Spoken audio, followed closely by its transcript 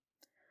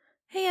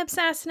Hey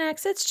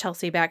Obsassenachs, it's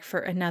Chelsea back for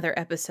another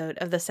episode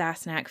of the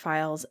Sassenach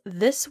Files.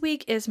 This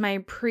week is my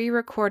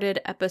pre-recorded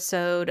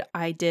episode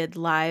I did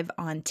live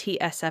on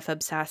TSF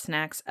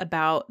Obsassenachs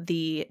about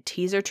the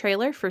teaser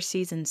trailer for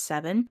Season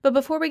 7. But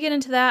before we get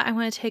into that, I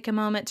want to take a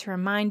moment to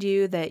remind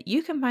you that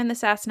you can find the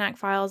Sassenach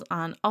Files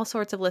on all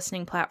sorts of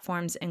listening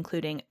platforms,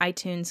 including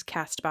iTunes,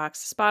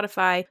 CastBox,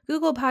 Spotify,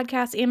 Google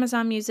Podcasts,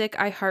 Amazon Music,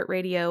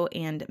 iHeartRadio,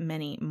 and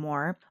many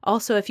more.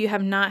 Also, if you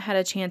have not had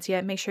a chance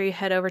yet, make sure you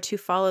head over to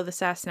follow the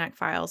Sassenach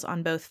Files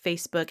on both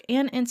Facebook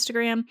and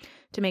Instagram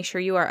to make sure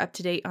you are up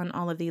to date on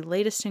all of the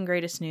latest and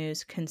greatest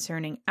news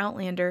concerning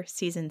Outlander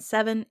Season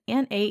 7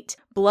 and 8,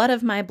 Blood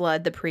of My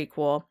Blood, the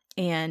prequel,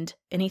 and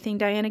anything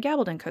Diana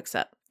Gabaldon cooks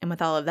up. And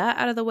with all of that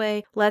out of the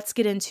way, let's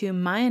get into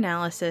my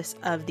analysis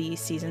of the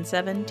Season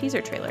 7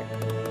 teaser trailer.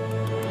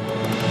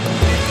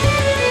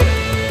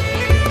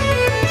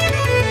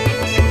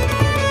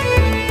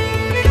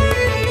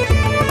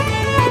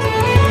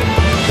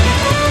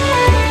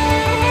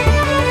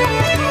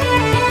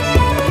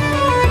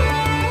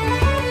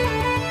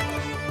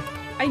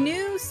 I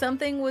knew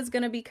something was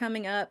going to be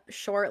coming up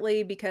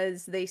shortly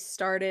because they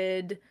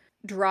started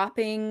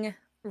dropping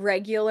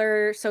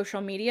regular social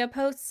media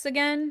posts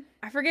again.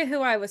 I forget who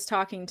I was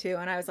talking to,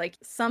 and I was like,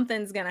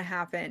 something's going to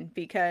happen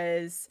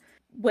because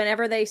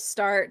whenever they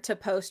start to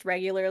post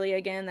regularly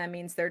again, that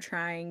means they're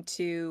trying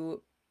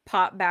to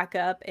pop back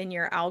up in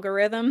your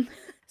algorithm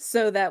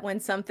so that when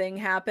something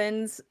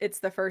happens, it's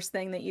the first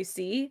thing that you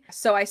see.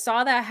 So I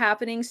saw that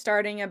happening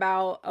starting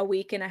about a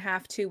week and a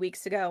half, 2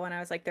 weeks ago, and I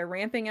was like, they're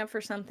ramping up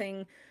for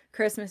something.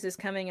 Christmas is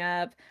coming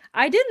up.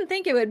 I didn't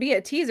think it would be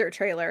a teaser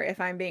trailer,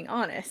 if I'm being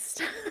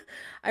honest.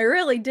 I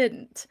really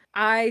didn't.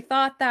 I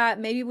thought that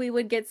maybe we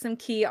would get some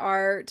key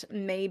art,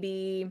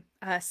 maybe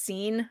a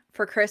scene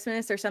for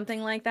Christmas or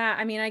something like that.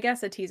 I mean, I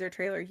guess a teaser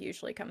trailer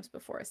usually comes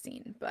before a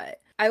scene, but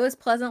I was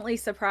pleasantly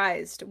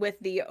surprised with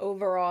the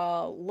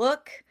overall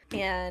look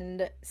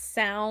and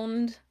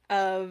sound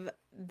of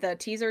the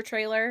teaser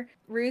trailer.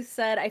 Ruth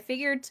said, I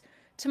figured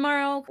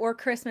tomorrow or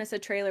Christmas a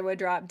trailer would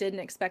drop, didn't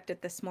expect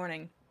it this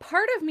morning.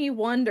 Part of me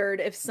wondered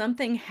if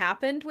something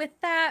happened with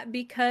that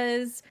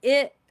because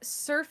it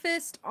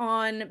surfaced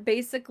on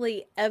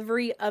basically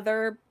every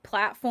other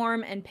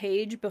platform and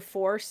page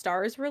before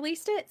Starz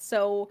released it.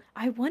 So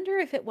I wonder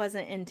if it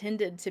wasn't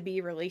intended to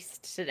be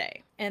released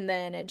today. And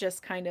then it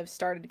just kind of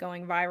started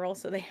going viral,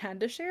 so they had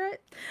to share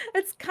it.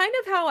 It's kind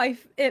of how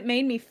it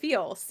made me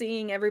feel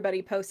seeing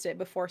everybody post it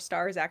before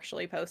Starz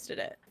actually posted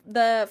it.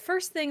 The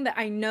first thing that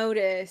I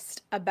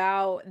noticed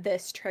about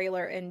this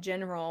trailer in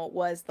general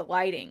was the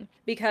lighting.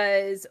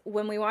 Because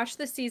when we watched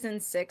the season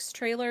 6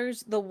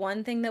 trailers, the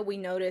one thing that we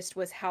noticed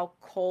was how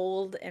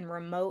cold and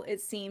remote it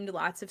seemed.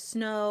 Lots of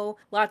snow,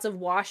 lots of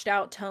washed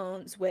out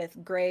tones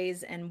with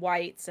grays and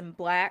whites and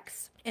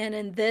blacks. And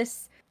in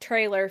this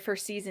trailer for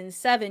season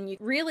 7, you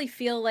really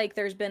feel like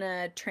there's been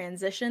a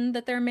transition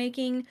that they're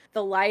making.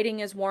 The lighting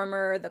is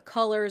warmer, the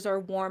colors are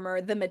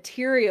warmer, the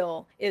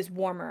material is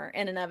warmer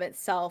in and of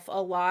itself.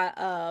 A lot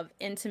of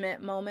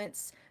intimate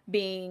moments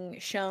being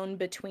shown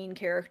between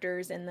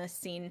characters in this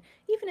scene,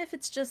 even if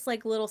it's just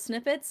like little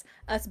snippets,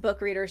 us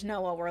book readers know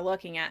what we're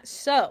looking at.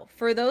 So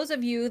for those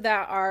of you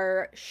that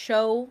are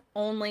show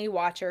only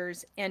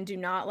watchers and do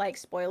not like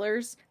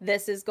spoilers,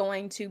 this is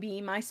going to be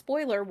my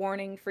spoiler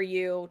warning for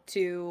you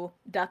to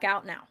duck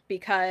out now,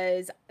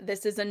 because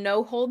this is a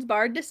no holds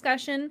barred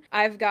discussion.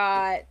 I've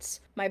got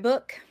my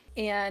book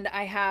and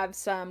I have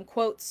some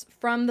quotes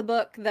from the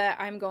book that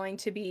I'm going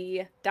to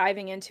be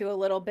diving into a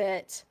little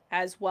bit,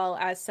 as well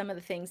as some of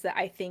the things that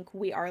I think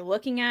we are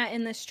looking at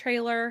in this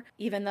trailer,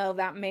 even though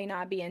that may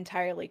not be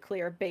entirely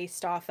clear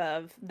based off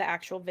of the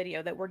actual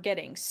video that we're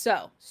getting.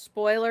 So,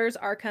 spoilers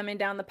are coming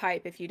down the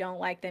pipe. If you don't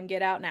like them,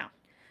 get out now.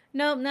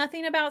 Nope,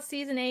 nothing about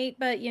season 8,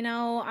 but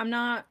I'm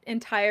not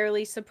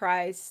entirely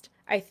surprised.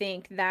 I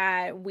think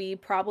that we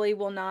probably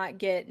will not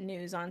get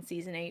news on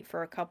season 8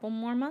 for a couple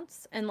more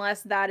months,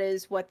 unless that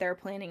is what they're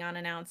planning on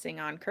announcing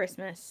on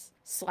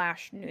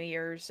Christmas/New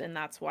Year's, and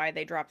that's why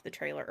they dropped the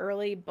trailer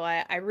early.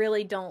 But I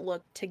really don't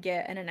look to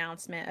get an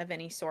announcement of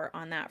any sort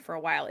on that for a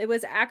while. It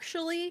was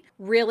actually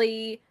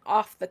really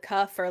off the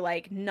cuff, or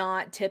like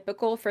not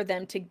typical for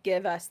them to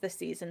give us the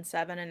season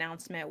 7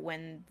 announcement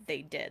when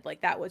they did.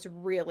 Like, that was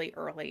really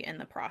early in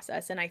the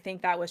process, and I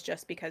think that was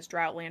just because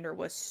Outlander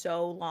was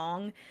so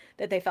long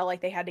that they felt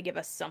like they had to give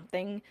us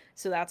something,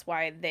 so that's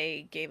why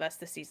they gave us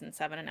the season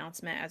 7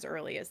 announcement as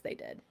early as they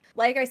did.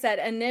 Like I said,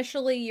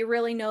 initially you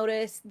really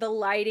notice the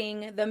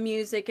lighting, the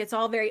music, it's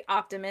all very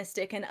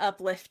optimistic and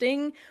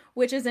uplifting,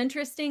 which is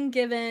interesting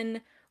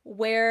given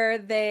where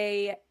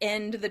they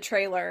end the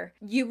trailer.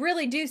 You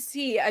really do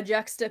see a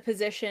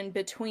juxtaposition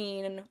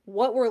between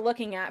what we're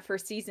looking at for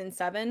season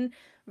 7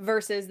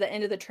 versus the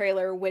end of the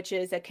trailer, which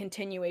is a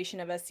continuation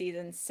of a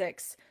season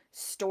 6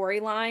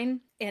 storyline,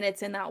 and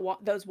it's in that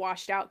those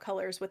washed out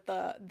colors with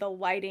the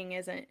lighting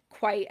isn't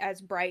quite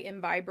as bright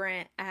and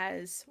vibrant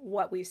as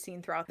what we've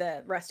seen throughout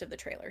the rest of the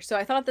trailer. So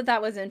I thought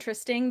that was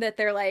interesting that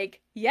they're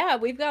like, yeah,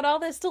 we've got all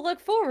this to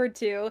look forward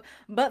to,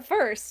 but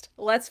first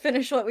let's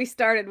finish what we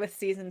started with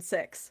season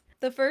 6.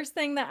 The first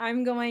thing that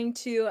I'm going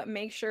to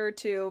make sure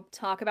to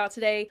talk about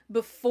today,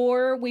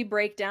 before we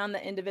break down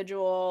the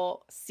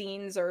individual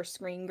scenes or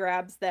screen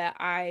grabs that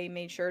I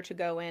made sure to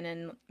go in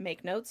and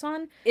make notes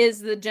on,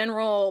 is the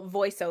general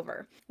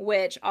voiceover,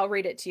 which I'll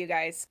read it to you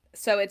guys.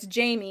 So it's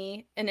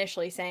Jamie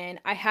initially saying,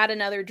 "I had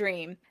another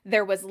dream.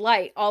 There was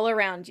light all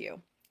around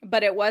you,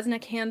 but it wasn't a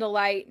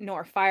candlelight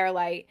nor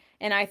firelight.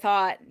 And I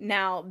thought,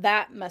 now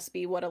that must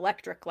be what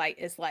electric light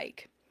is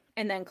like."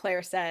 And then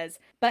Claire says,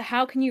 "But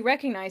how can you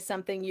recognize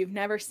something you've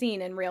never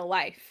seen in real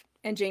life?"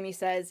 And Jamie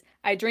says,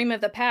 "I dream of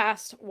the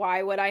past.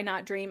 Why would I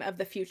not dream of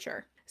the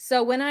future?"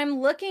 So when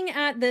I'm looking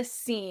at this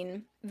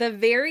scene, the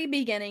very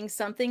beginning,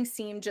 something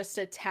seemed just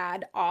a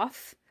tad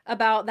off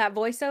about that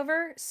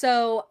voiceover.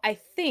 So I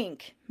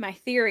think my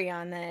theory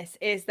on this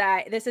is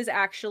that this is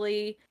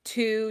actually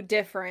two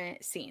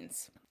different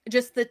scenes.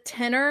 Just the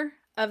tenor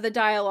of the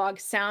dialogue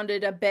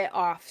sounded a bit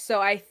off.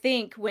 So I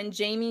think when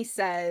Jamie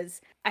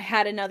says, "I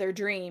had another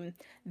dream,"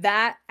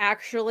 that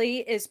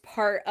actually is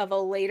part of a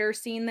later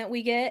scene that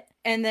we get.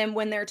 And then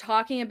when they're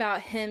talking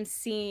about him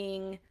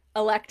seeing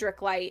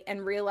electric light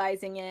and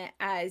realizing it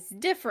as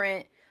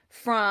different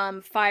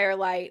from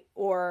firelight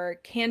or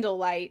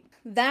candlelight,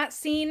 that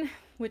scene,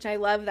 which I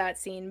love that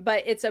scene,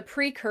 but it's a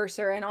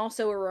precursor and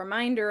also a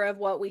reminder of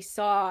what we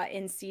saw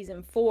in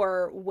season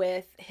 4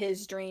 with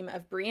his dream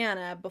of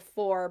Brianna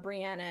before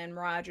Brianna and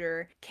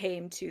Roger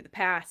came to the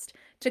past,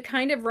 to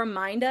kind of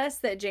remind us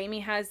that Jamie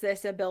has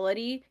this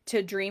ability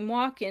to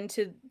dreamwalk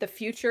into the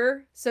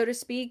future, so to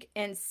speak,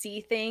 and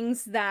see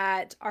things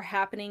that are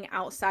happening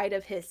outside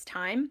of his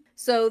time.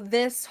 So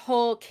this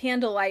whole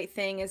candlelight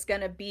thing is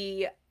going to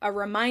be a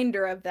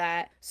reminder of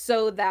that,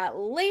 so that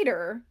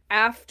later,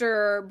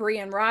 after Bree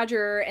and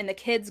Roger and the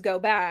kids go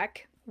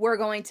back, we're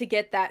going to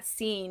get that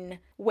scene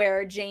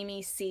where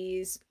Jamie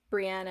sees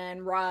Brianna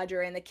and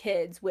Roger and the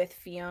kids with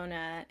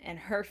Fiona and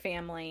her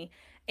family.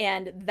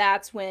 And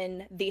that's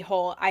when the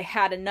whole "I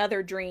had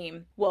another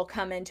dream" will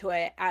come into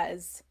it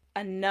as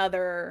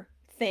another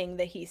thing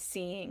that he's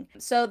seeing.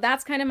 So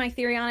that's kind of my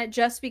theory on it,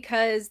 just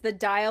because the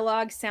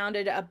dialogue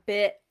sounded a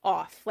bit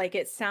off. Like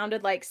it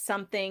sounded like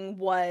something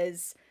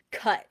was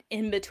cut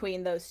in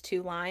between those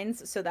two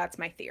lines. So that's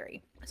my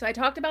theory. So I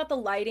talked about the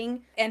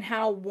lighting and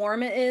how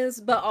warm it is,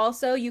 but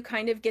also you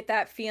kind of get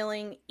that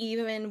feeling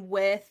even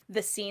with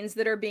the scenes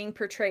that are being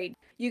portrayed.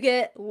 You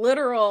get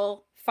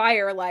literal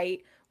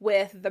firelight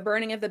with the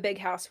burning of the big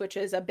house, which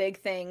is a big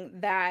thing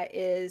that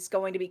is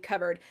going to be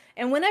covered.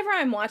 And whenever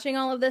I'm watching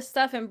all of this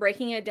stuff and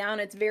breaking it down,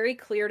 it's very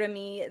clear to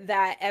me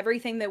that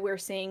everything that we're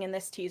seeing in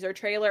this teaser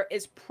trailer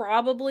is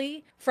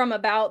probably from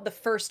about the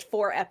first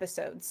 4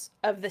 episodes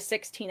of the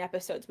 16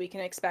 episodes we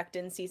can expect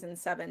in season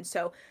 7.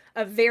 So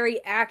a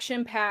very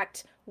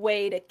action-packed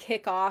way to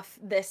kick off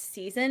this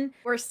season.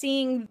 We're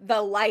seeing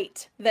the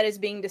light that is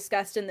being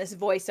discussed in this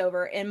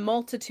voiceover in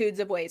multitudes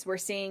of ways. We're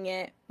seeing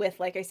it with,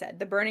 like I said,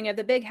 the burning of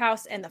the big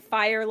house and the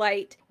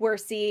firelight. We're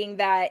seeing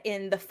that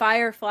in the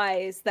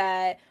fireflies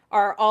that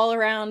are all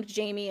around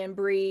Jamie and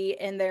Bree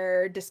in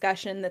their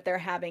discussion that they're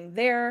having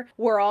there.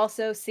 We're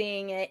also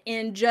seeing it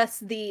in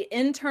just the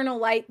internal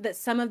light that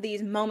some of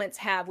these moments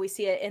have. We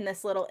see it in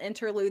this little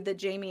interlude that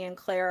Jamie and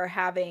Claire are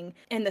having,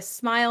 and the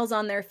smiles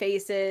on their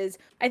faces.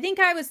 I think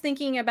I was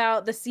thinking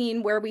about the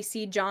scene where we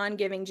see John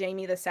giving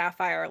Jamie the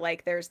sapphire.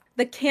 Like there's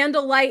the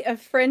candlelight of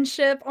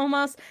friendship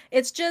almost.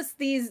 It's just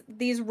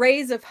these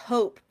rays of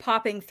hope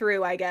popping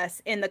through, I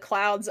guess, in the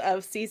clouds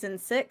of season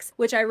 6,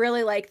 which I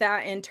really like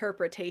that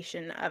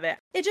interpretation of it.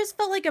 It just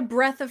felt like a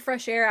breath of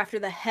fresh air after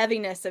the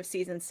heaviness of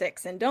season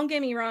 6. And don't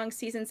get me wrong,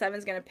 season 7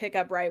 is going to pick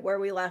up right where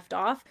we left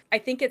off. I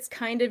think it's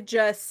kind of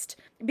just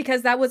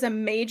because that was a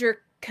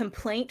major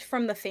complaint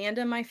from the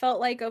fandom, I felt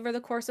like, over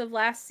the course of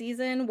last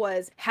season,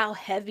 was how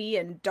heavy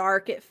and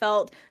dark it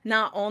felt,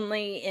 not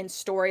only in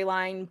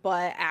storyline,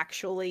 but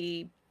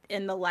actually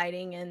in the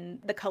lighting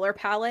and the color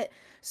palette.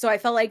 So I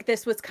felt like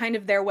this was kind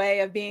of their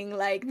way of being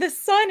like, the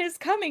sun is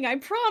coming, I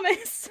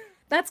promise.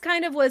 That's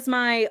kind of was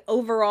my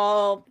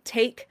overall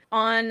take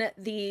on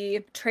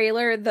the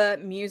trailer. The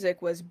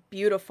music was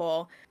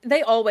beautiful.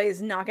 They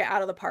always knock it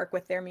out of the park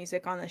with their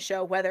music on the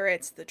show, whether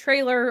it's the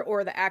trailer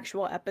or the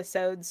actual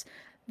episodes.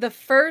 The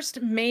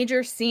first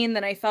major scene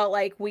that I felt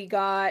like we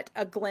got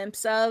a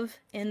glimpse of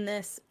in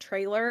this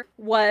trailer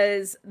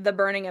was the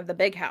burning of the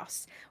big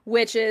house,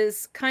 which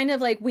is kind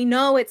of like, we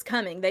know it's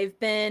coming. They've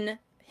been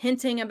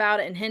hinting about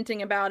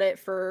it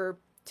for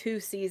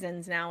 2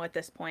 seasons now at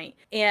this point,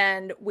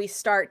 and we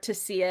start to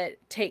see it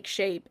take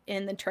shape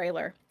in the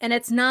trailer. And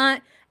it's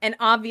not an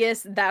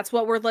obvious, that's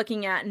what we're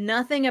looking at.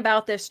 Nothing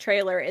about this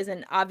trailer is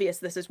an obvious,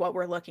 this is what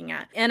we're looking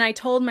at. And I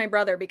told my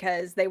brother,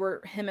 because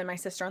him and my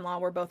sister-in-law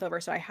were both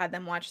over, so I had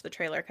them watch the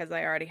trailer because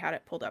I already had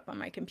it pulled up on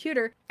my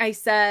computer. I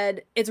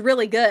said, it's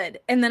really good.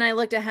 And then I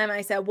looked at him and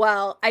I said,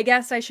 well, I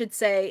guess I should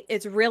say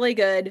it's really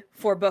good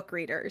for book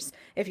readers.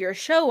 If you're a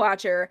show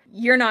watcher,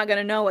 you're not going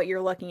to know what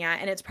you're looking at,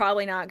 and it's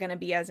probably not going to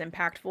be as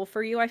impactful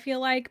for you, I feel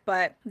like,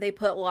 but they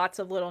put lots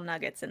of little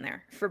nuggets in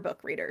there for book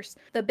readers.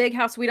 The big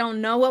house, we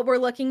don't know what we're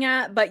looking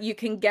at, but you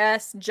can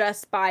guess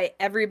just by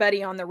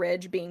everybody on the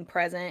ridge being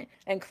present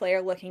and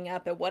Claire looking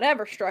up at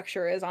whatever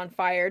structure is on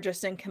fire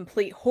just in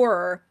complete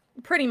horror.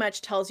 Pretty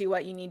much tells you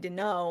what you need to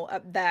know,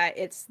 that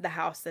it's the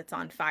house that's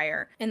on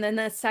fire. And then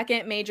the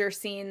second major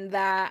scene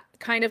that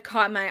kind of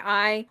caught my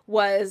eye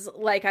was,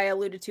 like I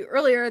alluded to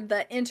earlier,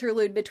 the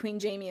interlude between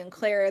Jamie and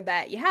Claire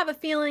that you have a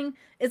feeling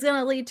is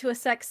going to lead to a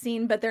sex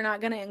scene, but they're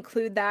not going to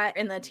include that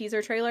in the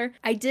teaser trailer.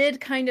 I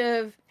did kind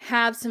of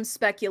have some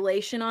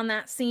speculation on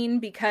that scene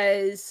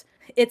because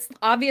it's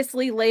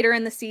obviously later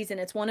in the season.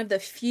 It's one of the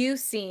few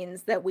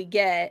scenes that we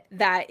get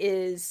that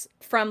is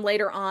from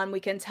later on. We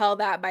can tell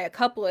that by a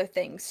couple of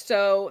things.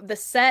 So the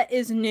set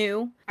is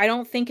new. I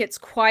don't think it's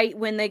quite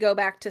when they go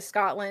back to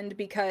Scotland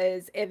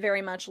because it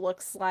very much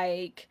looks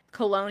like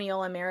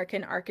colonial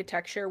American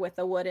architecture with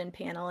the wooden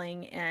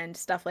paneling and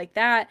stuff like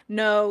that.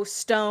 No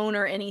stone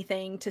or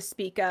anything to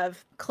speak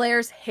of.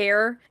 Claire's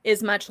hair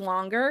is much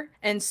longer.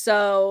 And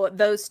so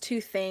those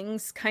two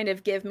things kind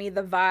of give me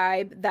the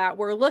vibe that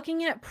we're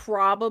looking at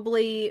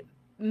probably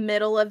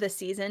middle of the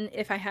season,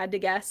 if I had to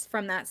guess,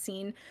 from that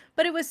scene.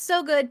 But it was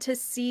so good to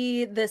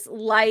see this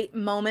light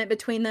moment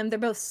between them. They're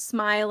both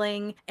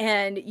smiling,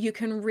 and you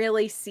can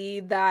really see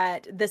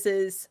that this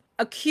is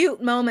a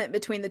cute moment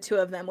between the two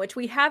of them, which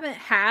we haven't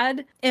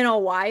had in a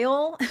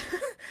while.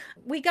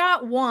 We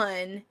got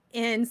one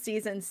in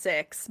season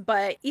 6,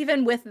 but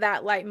even with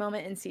that light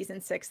moment in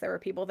season 6, there were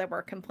people that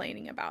were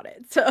complaining about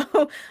it.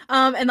 So,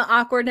 and the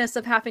awkwardness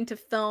of having to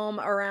film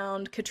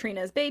around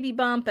Katrina's baby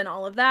bump and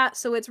all of that.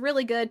 So it's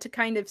really good to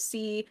kind of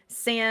see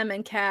Sam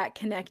and Kat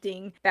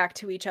connecting back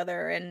to each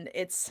other, and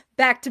it's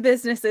back to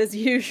business as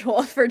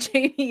usual for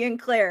Jamie and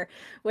Claire,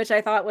 which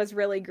I thought was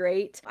really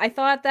great. I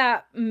thought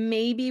that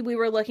maybe we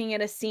were looking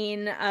at a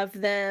scene of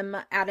them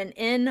at an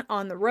inn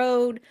on the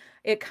road.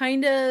 It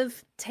kind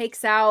of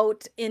takes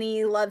out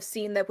any love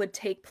scene that would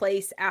take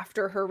place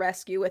after her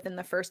rescue within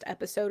the first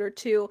episode or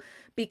two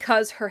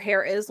because her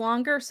hair is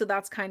longer. So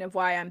that's kind of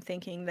why I'm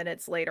thinking that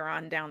it's later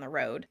on down the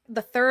road.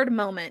 The third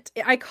moment,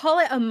 I call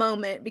it a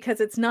moment because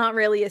it's not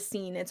really a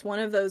scene. It's one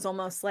of those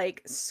almost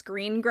like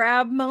screen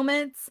grab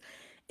moments,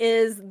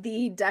 is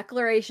the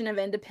Declaration of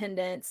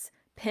Independence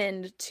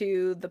pinned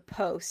to the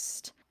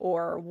post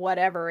or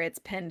whatever it's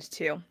pinned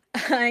to.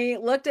 I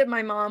looked at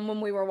my mom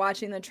when we were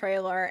watching the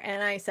trailer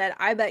and I said,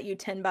 I bet you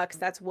 $10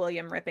 that's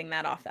William ripping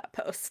that off that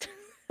post.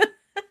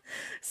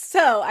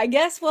 So I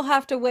guess we'll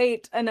have to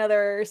wait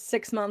another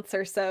 6 months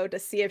or so to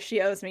see if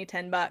she owes me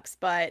 $10,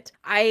 but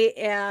I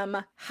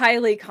am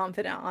highly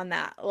confident on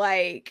that.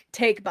 Like,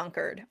 take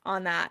bunkered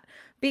on that.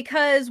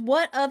 Because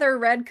what other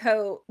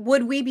redcoat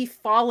would we be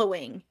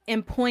following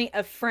in point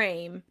of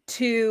frame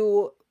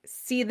to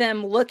see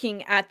them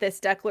looking at this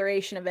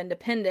Declaration of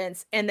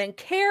Independence and then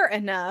care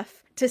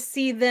enough to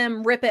see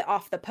them rip it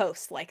off the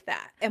post like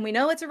that? And we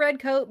know it's a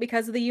redcoat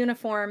because of the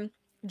uniform.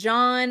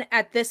 John,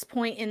 at this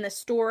point in the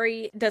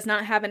story, does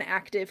not have an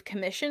active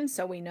commission,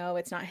 so we know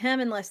it's not him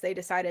unless they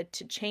decided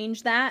to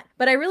change that.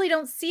 But I really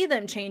don't see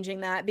them changing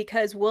that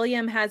because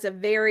William has a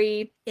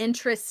very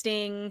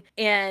interesting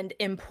and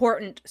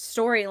important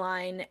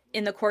storyline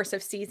in the course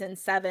of season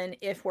 7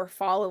 if we're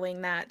following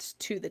that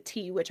to the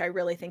T, which I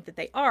really think that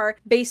they are.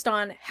 Based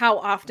on how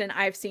often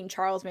I've seen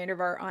Charles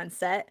Vandervaart on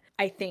set,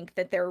 I think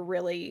that they're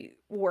really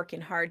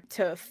working hard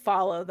to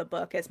follow the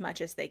book as much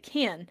as they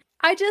can.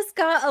 I just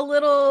got a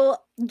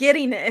little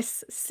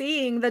giddiness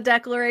seeing the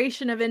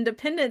Declaration of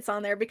Independence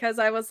on there because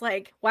I was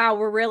like, wow,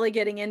 we're really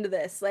getting into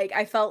this. Like,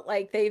 I felt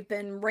like they've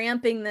been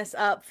ramping this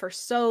up for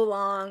so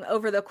long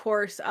over the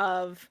course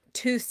of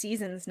 2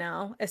 seasons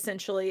now,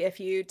 essentially, if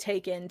you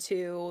take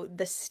into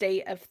the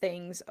state of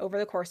things over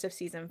the course of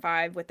season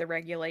 5 with the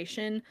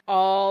regulation,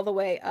 all the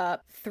way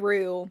up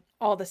through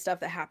all the stuff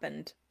that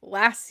happened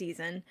last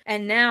season.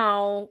 And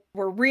now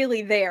we're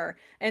really there.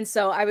 And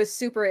so I was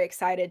super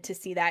excited to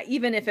see that,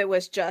 even if it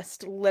was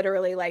just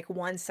literally like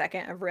 1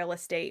 second of real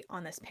estate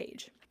on this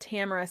page.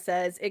 Tamara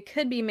says it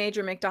could be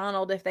Major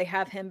McDonald if they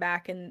have him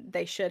back, and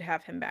they should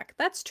have him back.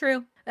 That's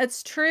true.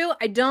 That's true.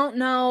 I don't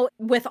know,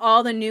 with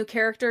all the new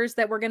characters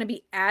that we're going to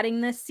be adding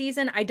this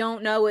season, I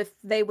don't know if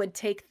they would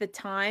take the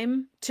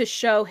time to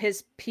show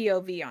his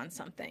POV on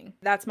something.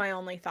 That's my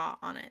only thought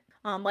on it.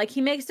 Like,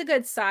 he makes a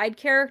good side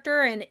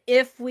character, and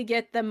if we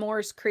get the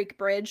Moores Creek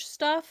Bridge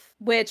stuff,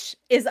 which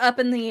is up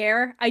in the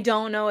air, I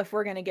don't know if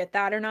we're going to get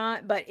that or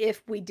not, but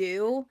if we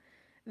do,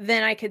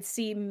 then I could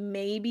see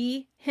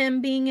maybe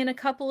him being in a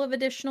couple of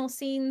additional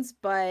scenes.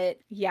 But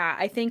yeah,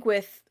 I think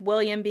with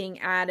William being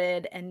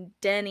added and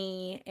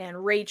Denny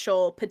and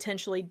Rachel,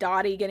 potentially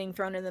Dottie getting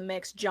thrown in the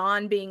mix,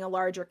 John being a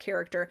larger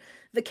character,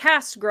 the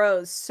cast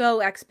grows so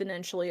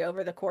exponentially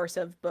over the course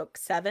of book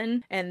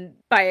 7 and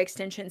by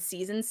extension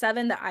season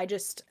 7 that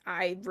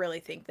I really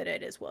think that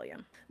it is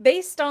William.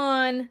 Based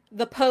on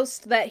the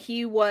post that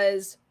he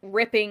was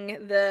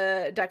ripping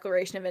the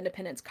Declaration of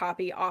Independence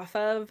copy off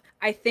of,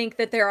 I think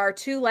that there are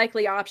 2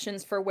 likely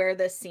options for where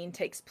this scene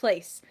takes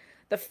place.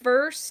 The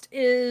first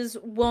is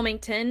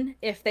Wilmington,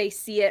 if they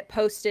see it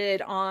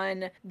posted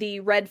on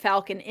the Red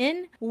Falcon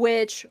Inn,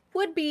 which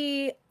would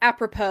be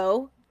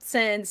apropos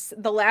since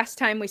the last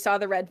time we saw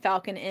the Red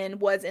Falcon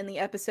was in the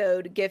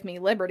episode Give Me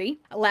Liberty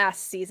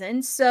last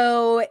season.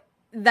 So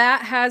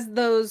that has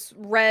those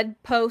red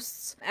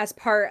posts as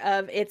part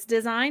of its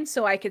design,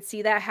 so I could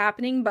see that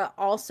happening. But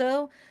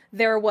also,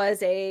 there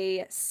was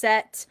a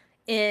set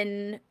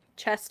in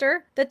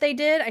Chester that they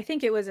did. I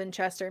think it was in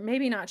Chester,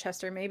 maybe not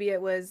Chester, maybe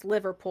it was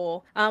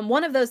Liverpool.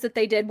 One of those that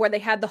they did where they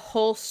had the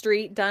whole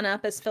street done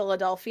up as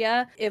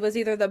Philadelphia. It was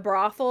either the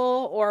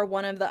brothel or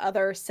one of the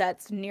other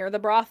sets near the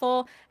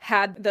brothel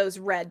had those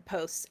red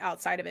posts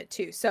outside of it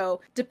too.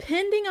 So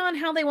depending on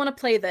how they want to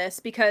play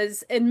this,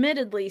 because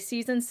admittedly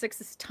season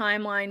 6's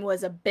timeline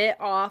was a bit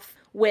off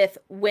with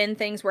when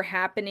things were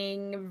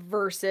happening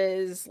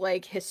versus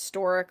like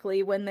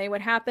historically when they would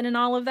happen and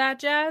all of that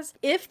jazz.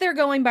 If they're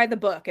going by the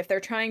book, if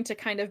they're trying to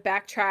kind of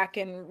backtrack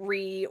and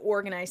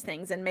reorganize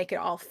things and make it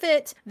all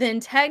fit, then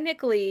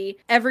technically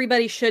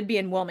everybody should be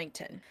in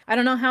Wilmington. I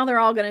don't know how they're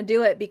all going to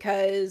do it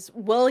because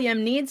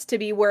William needs to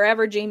be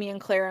wherever Jamie and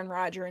Claire and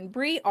Roger and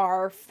Bree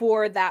are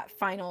for that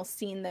final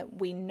scene that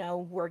we know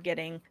we're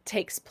getting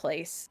takes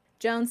place.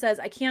 Joan says,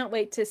 I can't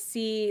wait to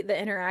see the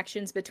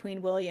interactions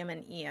between William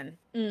and Ian.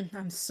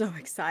 I'm so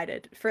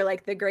excited for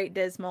like the Great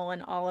Dismal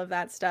and all of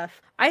that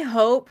stuff. I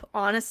hope,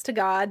 honest to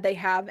God, they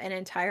have an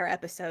entire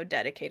episode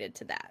dedicated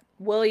to that.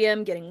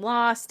 William getting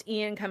lost,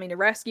 Ian coming to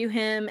rescue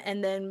him,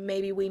 and then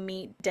maybe we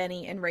meet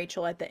Denny and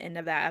Rachel at the end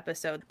of that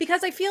episode.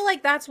 Because I feel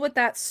like that's what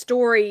that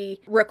story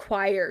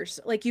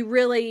requires. Like you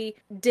really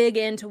dig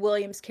into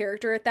William's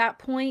character at that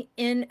point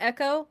in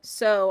Echo.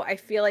 So I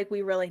feel like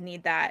we really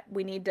need that.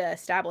 We need to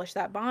establish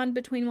that bond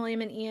between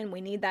William and Ian. We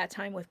need that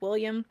time with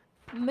William.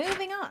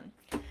 Moving on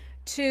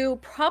to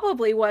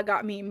probably what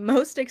got me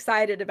most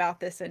excited about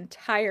this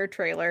entire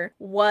trailer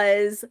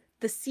was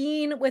the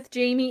scene with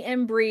Jamie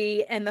and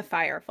Bree and the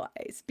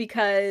Fireflies,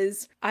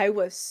 because I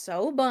was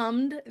so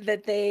bummed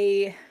that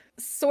they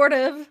sort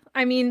of,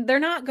 I mean, they're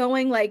not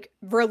going like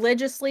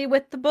religiously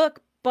with the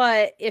book,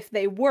 but if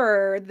they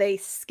were, they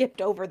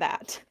skipped over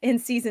that in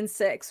season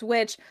 6,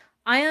 which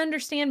I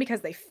understand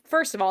because they,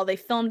 first of all, they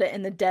filmed it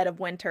in the dead of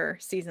winter,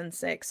 season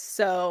 6.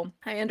 So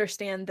I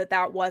understand that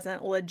that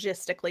wasn't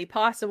logistically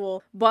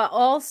possible, but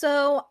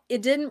also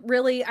it didn't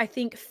really, I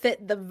think,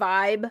 fit the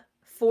vibe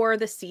for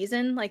the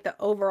season, like the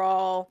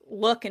overall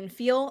look and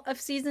feel of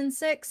season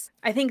 6.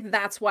 I think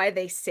that's why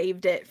they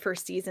saved it for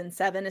season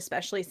 7,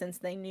 especially since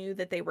they knew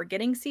that they were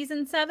getting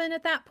season 7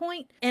 at that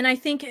point. And I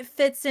think it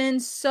fits in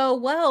so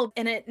well.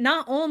 And it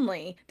not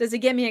only does it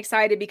get me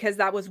excited because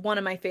that was one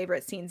of my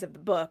favorite scenes of the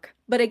book,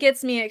 but it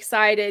gets me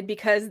excited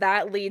because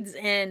that leads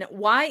in,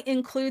 why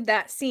include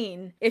that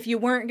scene if you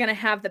weren't going to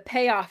have the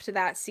payoff to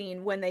that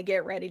scene when they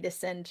get ready to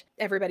send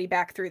everybody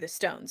back through the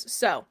stones?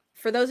 So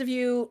for those of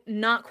you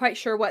not quite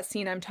sure what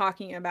scene I'm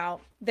talking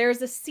about,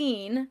 there's a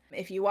scene,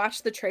 if you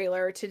watch the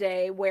trailer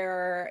today,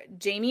 where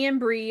Jamie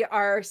and Bree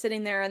are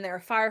sitting there and there are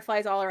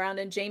fireflies all around,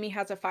 and Jamie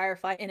has a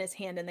firefly in his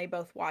hand and they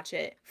both watch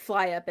it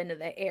fly up into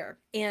the air.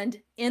 And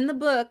in the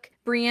book,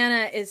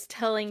 Brianna is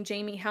telling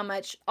Jamie how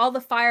much all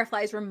the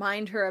fireflies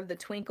remind her of the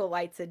twinkle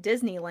lights at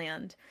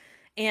Disneyland,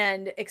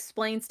 and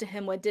explains to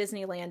him what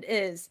Disneyland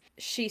is.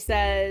 She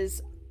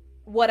says,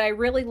 what I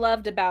really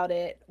loved about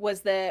it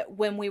was that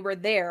when we were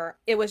there,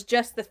 it was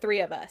just the three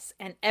of us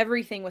and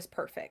everything was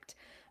perfect.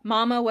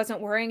 Mama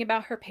wasn't worrying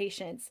about her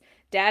patients.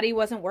 Daddy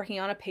wasn't working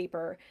on a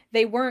paper.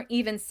 They weren't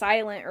even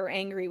silent or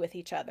angry with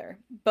each other.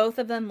 Both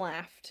of them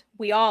laughed.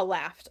 We all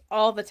laughed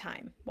all the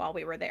time while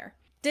we were there.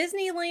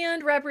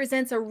 Disneyland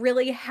represents a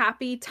really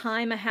happy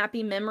time, a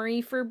happy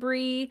memory for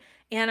Bree.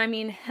 And I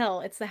mean,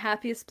 hell, it's the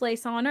happiest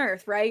place on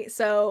earth, right?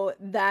 So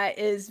that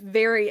is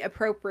very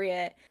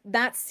appropriate.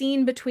 That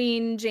scene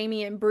between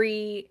Jamie and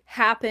Bree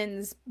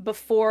happens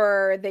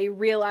before they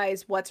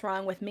realize what's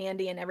wrong with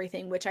Mandy and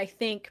everything, which I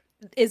think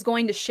is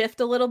going to shift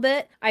a little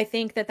bit. I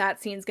think that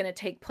that scene's going to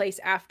take place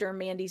after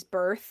Mandy's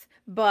birth,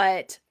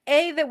 but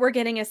that we're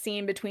getting a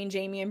scene between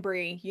Jamie and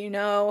Bree. You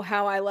know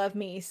how I love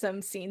me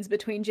some scenes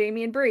between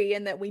Jamie and Bree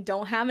and that we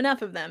don't have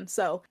enough of them.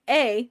 So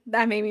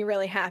that made me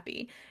really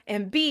happy.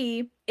 And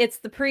B, it's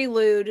the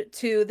prelude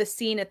to the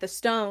scene at the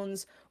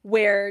Stones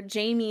where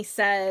Jamie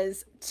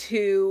says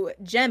to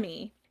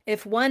Jemmy,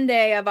 if one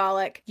day,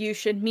 Avalik, you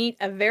should meet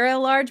a very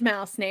large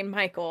mouse named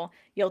Michael,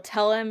 you'll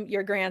tell him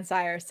your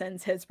grandsire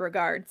sends his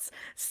regards.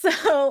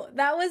 So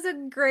that was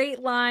a great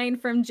line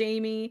from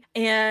Jamie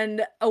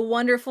and a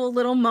wonderful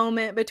little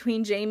moment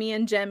between Jamie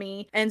and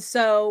Jemmy. And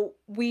so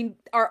we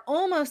are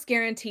almost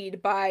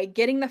guaranteed by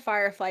getting the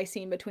firefly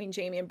scene between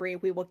Jamie and Bree,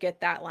 we will get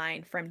that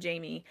line from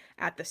Jamie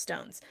at the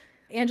Stones.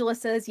 Angela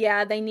says,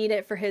 yeah, they need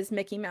it for his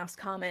Mickey Mouse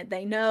comment.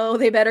 They know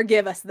they better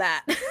give us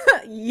that.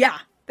 Yeah.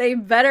 They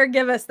better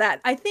give us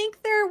that. I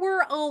think there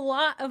were a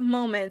lot of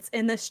moments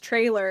in this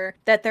trailer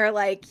that they're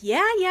like,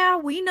 yeah,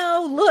 we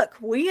know. Look,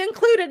 we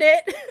included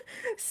it.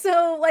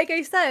 So, like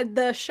I said,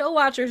 the show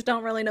watchers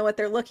don't really know what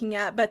they're looking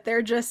at, but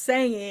they're just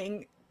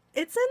saying,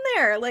 it's in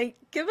there. Like,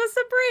 give us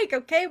a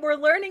break, okay? We're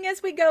learning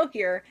as we go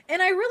here.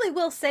 And I really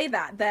will say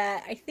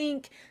that I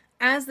think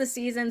as the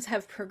seasons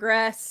have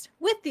progressed,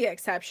 with the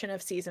exception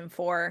of season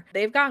 4,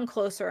 they've gotten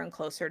closer and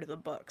closer to the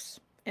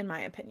books. in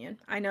my opinion.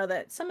 I know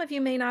that some of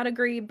you may not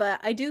agree, but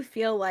I do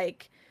feel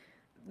like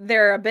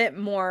they're a bit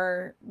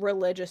more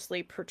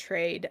religiously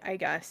portrayed, I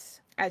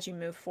guess, as you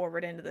move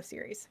forward into the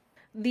series.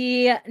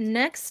 The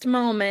next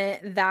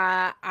moment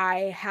that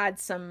I had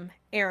some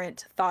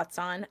errant thoughts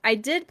on, I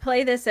did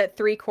play this at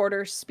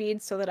 3/4 speed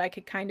so that I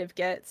could kind of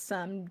get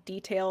some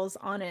details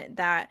on it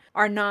that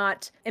are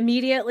not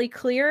immediately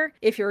clear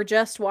if you're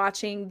just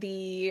watching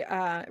the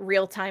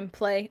real-time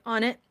play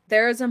on it.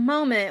 There is a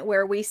moment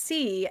where we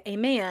see a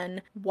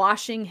man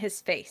washing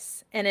his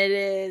face, and it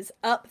is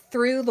up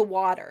through the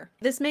water.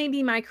 This may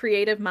be my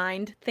creative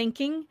mind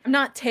thinking. I'm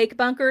not take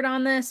bunkered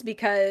on this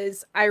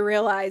because I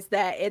realize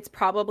that it's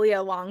probably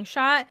a long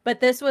shot, but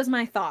this was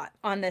my thought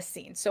on this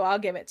scene, so I'll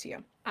give it to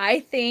you.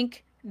 I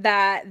think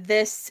that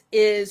this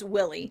is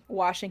Willie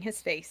washing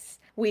his face.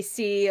 We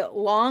see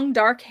long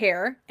dark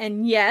hair,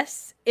 and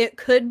yes, it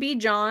could be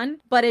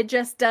John, but it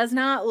just does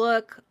not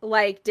look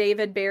like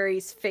David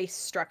Barry's face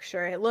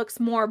structure. It looks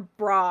more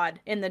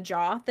broad in the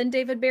jaw than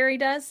David Barry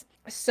does.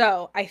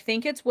 So I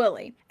think it's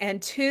Willie.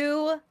 And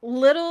two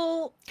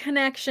little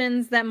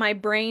connections that my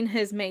brain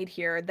has made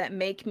here that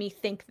make me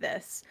think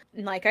this.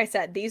 And like I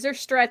said, these are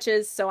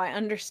stretches, so I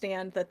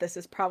understand that this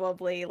is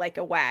probably like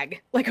a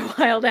wag, like a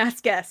wild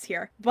ass guess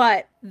here.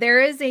 But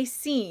there is a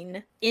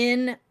scene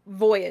in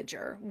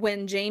Voyager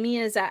when Jamie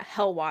is at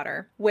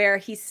Hellwater where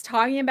he's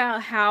talking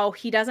about how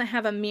he doesn't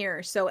have a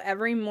mirror, so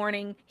every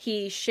morning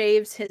he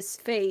shaves his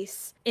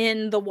face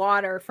in the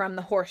water from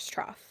the horse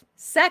trough.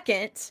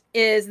 Second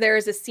is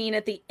there's a scene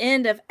at the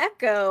end of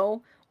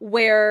Echo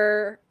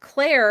where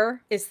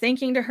Claire is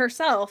thinking to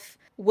herself,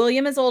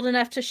 William is old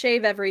enough to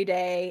shave every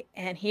day,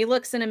 and he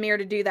looks in a mirror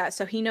to do that,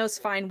 so he knows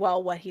fine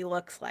well what he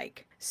looks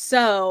like.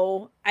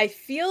 So I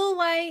feel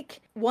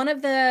like one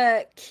of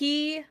the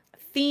key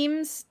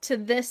themes to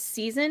this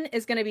season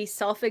is going to be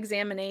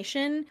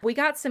self-examination. We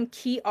got some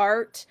key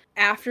art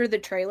after the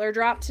trailer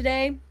dropped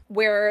today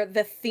where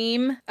the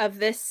theme of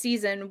this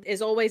season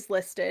is always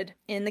listed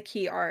in the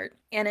key art,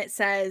 and it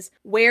says,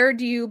 where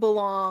do you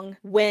belong?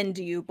 When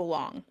do you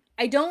belong?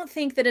 I don't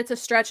think that it's a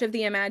stretch of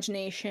the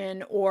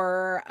imagination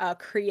or a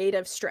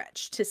creative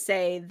stretch to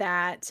say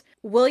that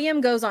William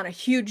goes on a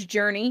huge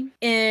journey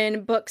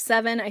in book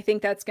 7. I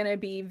think that's going to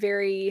be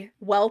very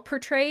well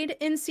portrayed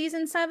in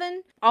season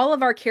 7. All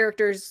of our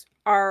characters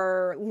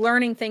are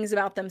learning things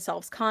about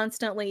themselves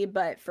constantly,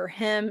 but for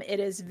him, it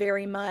is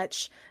very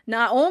much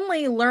not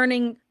only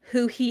learning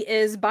who he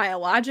is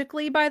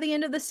biologically by the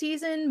end of the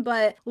season,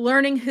 but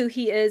learning who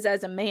he is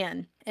as a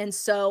man. And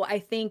so I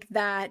think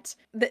that,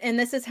 and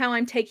this is how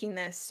I'm taking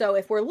this. So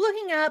if we're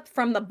looking up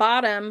from the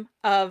bottom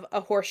of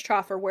a horse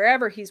trough or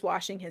wherever he's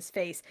washing his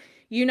face,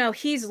 you know,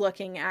 he's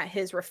looking at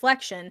his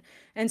reflection.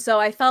 And so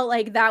I felt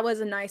like that was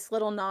a nice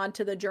little nod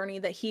to the journey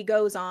that he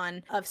goes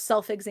on of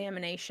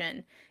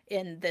self-examination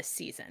in this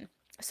season.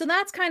 So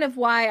that's kind of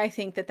why I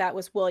think that that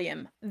was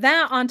William.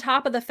 That on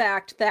top of the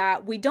fact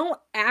that we don't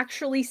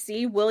actually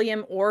see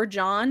William or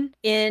John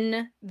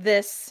in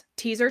this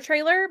teaser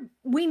trailer.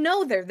 We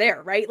know they're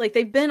there, right? Like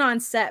they've been on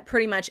set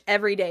pretty much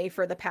every day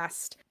for the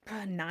past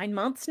 9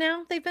 months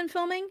now they've been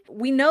filming.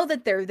 We know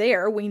that they're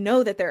there. We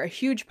know that they're a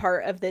huge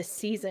part of this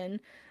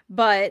season.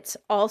 But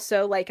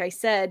also, like I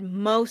said,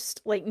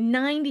 most, like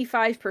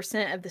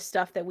 95% of the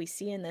stuff that we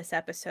see in this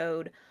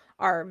episode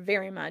are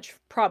very much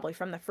probably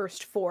from the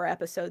first 4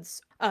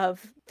 episodes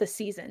of the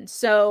season.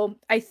 So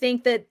I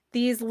think that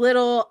these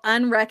little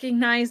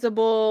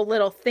unrecognizable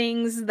little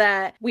things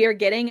that we are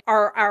getting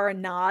are our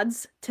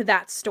nods to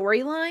that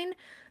storyline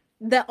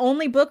that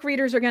only book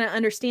readers are going to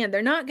understand.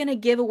 They're not going to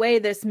give away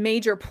this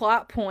major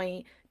plot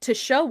point to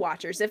show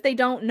watchers if they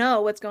don't know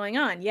what's going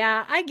on.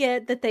 Yeah, I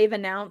get that they've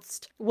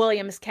announced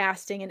William's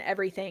casting and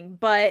everything,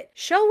 but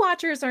show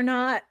watchers are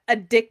not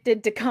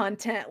addicted to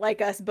content like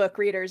us book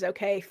readers,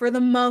 okay? For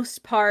the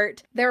most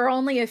part, there are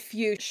only a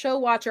few show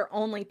watcher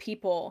only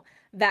people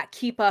that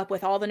keep up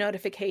with all the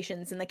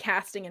notifications and the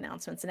casting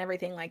announcements and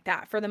everything like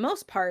that. For the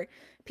most part,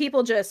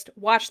 people just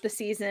watch the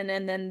season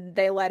and then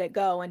they let it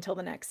go until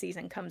the next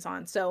season comes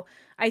on. So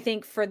I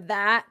think for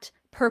that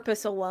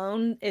purpose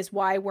alone is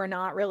why we're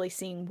not really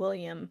seeing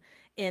William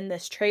in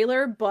this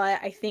trailer.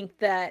 But I think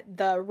that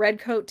the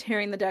redcoat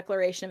tearing the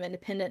Declaration of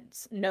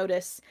Independence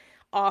notice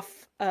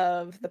off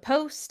of the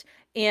post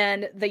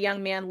and the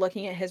young man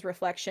looking at his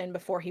reflection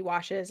before he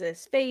washes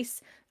his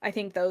face, I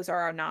think those are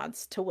our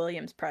nods to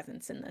William's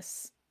presence in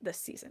this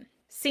season.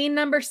 Scene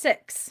number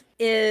 6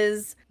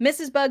 is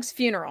Mrs. Bug's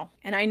funeral.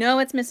 And I know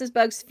it's Mrs.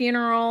 Bug's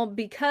funeral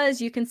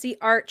because you can see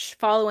Arch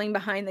following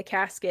behind the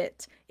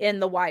casket in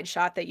the wide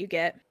shot that you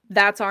get.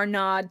 That's our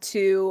nod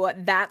to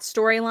that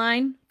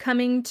storyline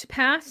coming to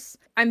pass.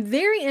 I'm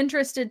very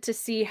interested to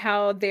see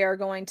how they are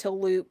going to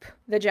loop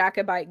the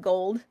Jacobite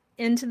gold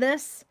into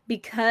this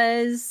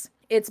because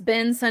it's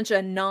been such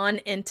a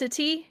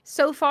non-entity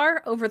so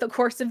far over the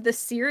course of this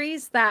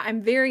series that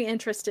I'm very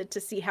interested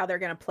to see how they're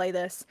going to play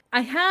this.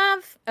 I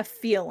have a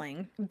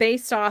feeling,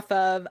 based off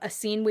of a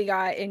scene we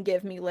got in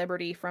Give Me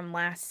Liberty from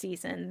last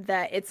season,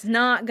 that it's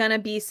not going to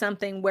be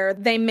something where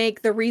they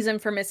make the reason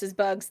for Mrs.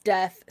 Bug's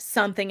death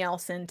something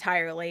else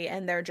entirely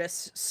and they're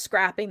just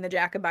scrapping the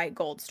Jacobite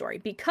gold story,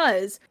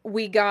 because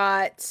we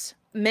got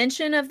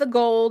mention of the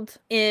gold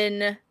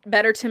in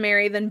Better to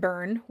Marry Than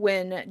Burn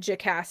when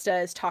Jocasta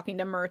is talking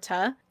to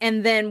Myrta.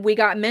 And then we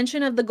got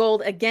mention of the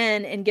gold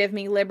again in Give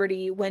Me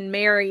Liberty when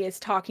Mary is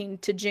talking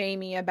to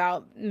Jamie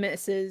about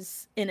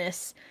Mrs.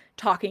 Innes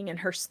talking in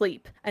her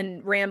sleep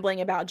and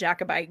rambling about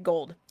Jacobite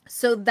gold.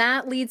 So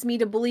that leads me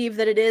to believe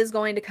that it is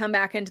going to come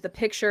back into the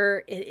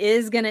picture. It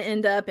is going to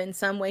end up in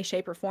some way,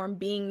 shape, or form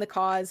being the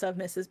cause of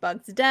Mrs.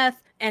 Bug's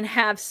death and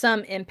have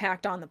some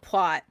impact on the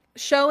plot.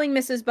 Showing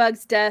Mrs.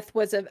 Bug's death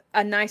was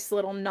a nice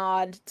little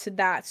nod to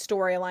that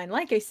storyline.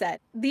 Like I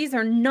said, these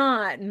are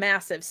not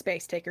massive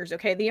space takers,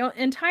 okay? The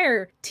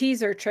entire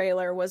teaser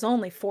trailer was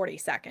only 40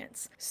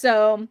 seconds.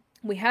 So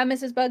we have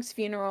Mrs. Bug's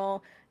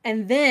funeral.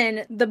 And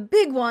then the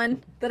big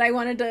one that I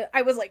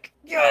was like,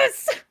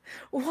 yes,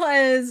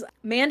 was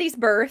Mandy's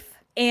birth.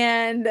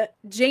 And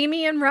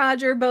Jamie and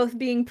Roger both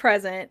being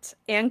present,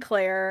 and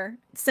Claire.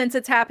 Since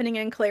it's happening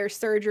in Claire's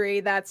surgery,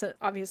 that's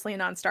obviously a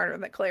non-starter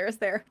that Claire is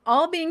there.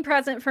 All being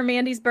present for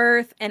Mandy's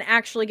birth and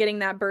actually getting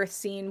that birth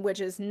scene,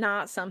 which is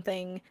not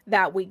something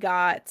that we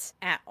got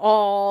at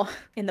all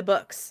in the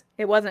books.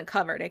 It wasn't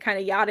covered. It kind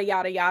of yada,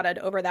 yada,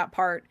 yada over that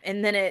part.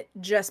 And then it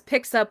just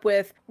picks up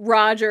with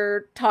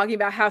Roger talking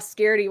about how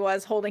scared he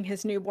was holding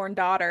his newborn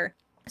daughter.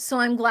 So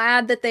I'm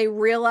glad that they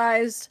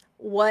realized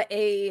what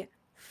a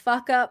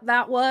fuck up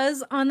that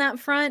was on that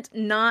front,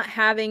 not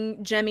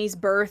having Jemmy's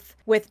birth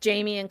with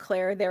Jamie and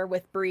Claire there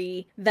with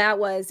Bree. That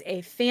was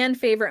a fan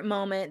favorite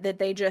moment that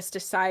they just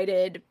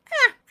decided,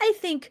 I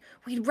think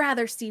we'd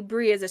rather see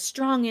Bree as a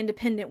strong,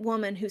 independent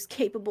woman who's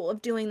capable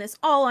of doing this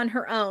all on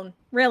her own.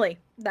 Really?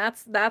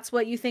 That's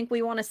what you think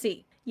we want to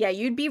see? Yeah,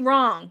 you'd be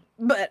wrong,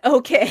 but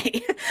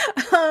okay.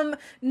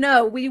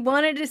 No, we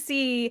wanted to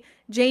see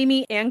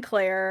Jamie and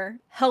Claire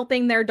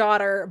helping their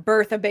daughter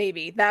birth a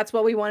baby. That's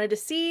what we wanted to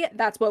see.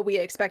 That's what we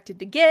expected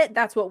to get.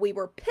 That's what we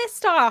were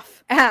pissed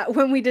off at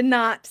when we did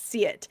not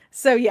see it.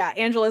 So yeah,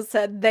 Angela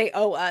said they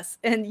owe us.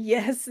 And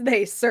yes,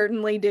 they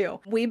certainly do.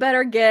 We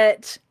better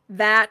get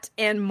that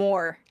and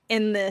more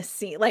in this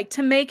scene, like,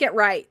 to make it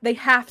right. They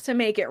have to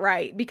make it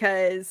right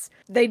because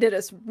they did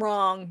us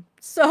wrong,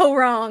 so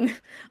wrong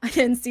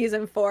in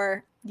season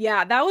 4.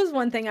 Yeah, that was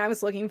one thing I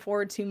was looking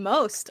forward to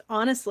most,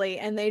 honestly,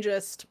 and they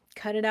just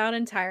cut it out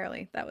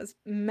entirely. That was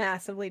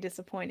massively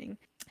disappointing.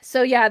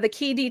 So yeah, the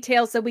key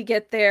details that we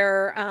get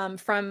there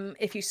from,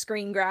 if you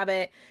screen grab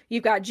it,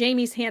 you've got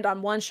Jamie's hand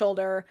on one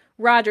shoulder,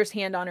 Roger's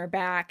hand on her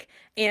back.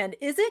 And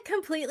is it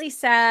completely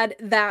sad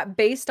that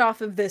based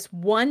off of this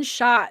one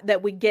shot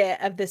that we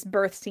get of this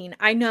birth scene,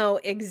 I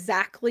know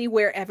exactly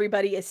where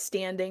everybody is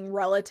standing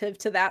relative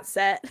to that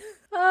set?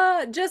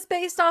 Just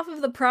based off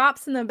of the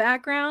props in the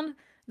background.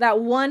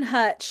 That one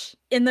hutch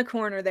in the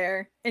corner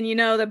there. And you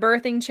know, the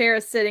birthing chair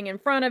is sitting in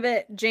front of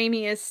it.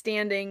 Jamie is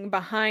standing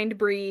behind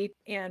Bree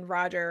and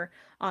Roger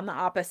on the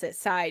opposite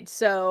side.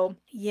 So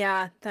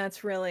yeah,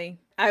 that's really,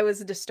 I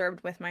was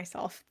disturbed with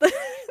myself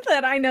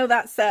that I know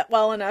that set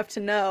well enough to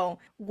know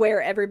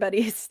where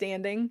everybody is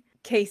standing.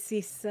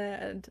 Casey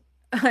said,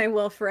 I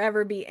will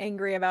forever be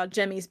angry about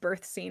Jemmy's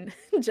birth scene.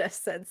 Jess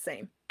said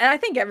same. And I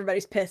think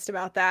everybody's pissed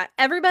about that.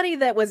 Everybody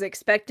that was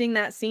expecting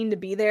that scene to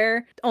be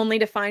there, only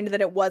to find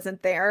that it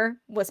wasn't there,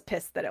 was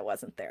pissed that it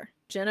wasn't there.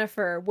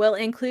 Jennifer, will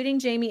including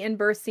Jamie in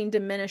birth scene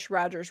diminish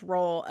Roger's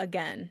role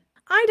again?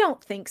 I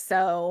don't think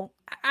so.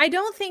 I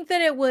don't think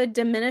that it would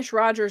diminish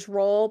Roger's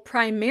role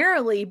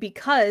primarily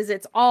because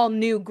it's all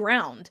new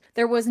ground.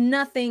 There was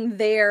nothing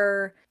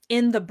there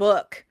in the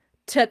book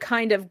to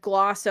kind of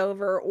gloss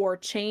over or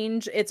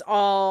change. It's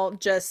all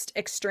just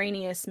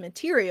extraneous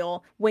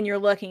material when you're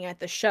looking at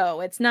the show.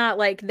 It's not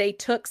like they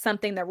took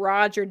something that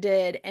Roger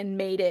did and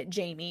made it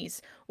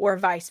Jamie's or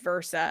vice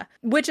versa,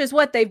 which is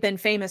what they've been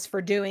famous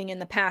for doing in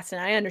the past.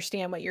 And I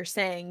understand what you're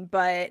saying,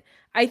 but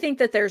I think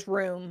that there's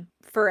room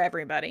for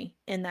everybody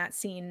in that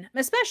scene,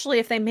 especially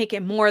if they make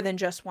it more than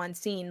just one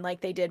scene like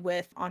they did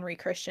with Henri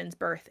Christian's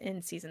birth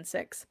in season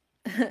 6.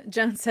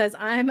 Joan says,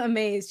 I'm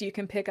amazed you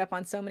can pick up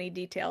on so many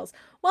details.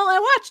 Well, I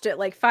watched it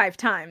like 5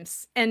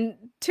 times, and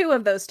 2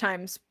 of those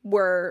times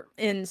were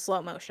in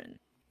slow motion.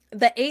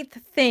 The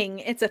 8th thing,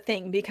 it's a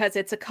thing because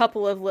it's a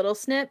couple of little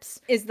snips,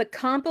 is the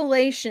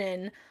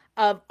compilation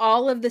of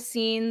all of the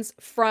scenes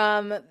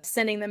from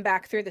sending them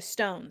back through the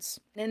stones.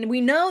 And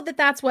we know that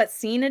that's what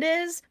scene it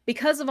is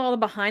because of all the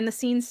behind the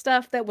scenes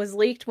stuff that was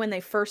leaked when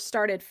they first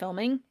started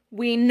filming.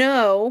 We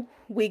know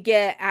we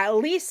get at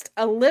least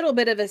a little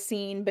bit of a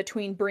scene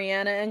between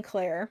Brianna and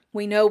Claire.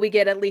 We know we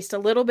get at least a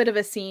little bit of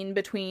a scene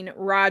between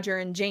Roger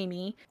and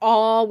Jamie,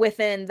 all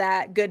within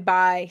that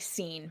goodbye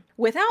scene,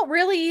 without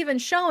really even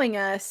showing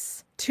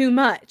us too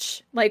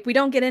much. Like, we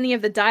don't get any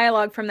of the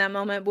dialogue from that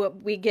moment,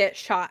 but we get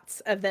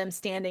shots of them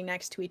standing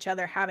next to each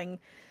other having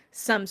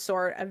some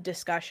sort of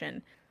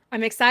discussion.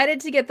 I'm excited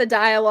to get the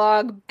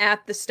dialogue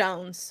at the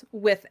Stones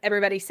with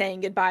everybody saying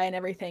goodbye and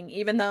everything,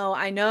 even though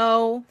I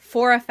know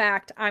for a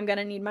fact I'm going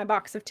to need my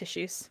box of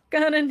tissues.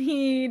 Gonna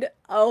need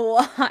a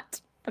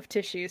lot of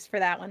tissues for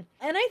that one.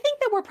 And I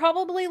think that we're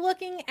probably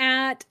looking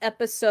at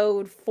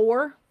episode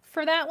 4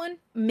 for that one,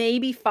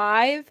 maybe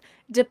 5,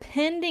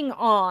 depending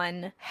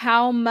on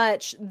how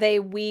much they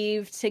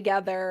weave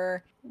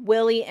together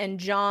Willie and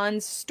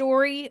John's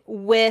story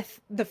with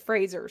the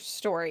Frasers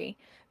story.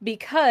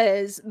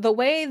 Because the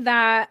way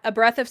that A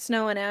Breath of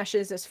Snow and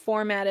Ashes is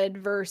formatted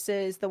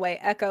versus the way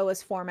Echo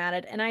is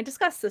formatted, and I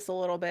discussed this a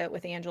little bit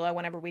with Angela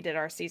whenever we did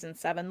our season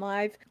 7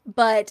 live,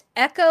 but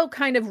Echo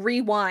kind of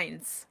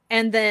rewinds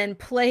and then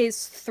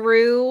plays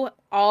through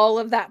all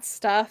of that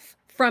stuff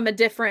from a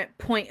different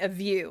point of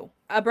view.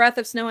 A Breath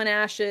of Snow and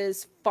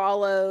Ashes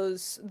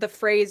follows the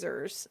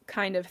Frasers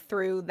kind of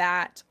through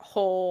that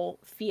whole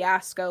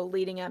fiasco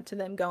leading up to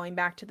them going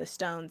back to the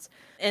Stones.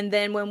 And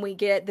then when we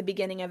get the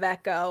beginning of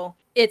Echo,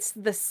 it's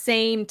the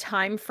same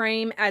time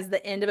frame as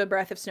the end of A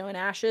Breath of Snow and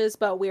Ashes,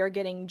 but we are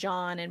getting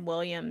John and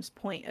William's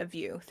point of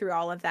view through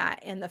all of that.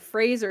 And the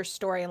Fraser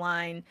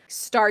storyline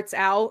starts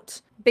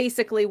out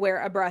basically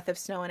where A Breath of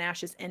Snow and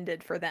Ashes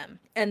ended for them.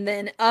 And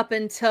then up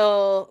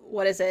until,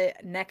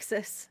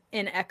 Nexus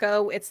in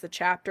Echo, it's the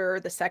chapter,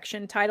 the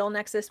section title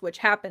Nexus, which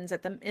happens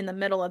in the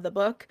middle of the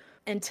book.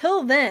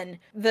 Until then,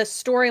 the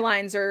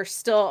storylines are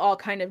still all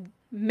kind of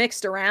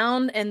mixed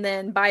around, and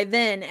then by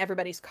then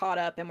everybody's caught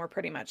up and we're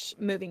pretty much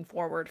moving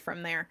forward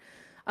from there.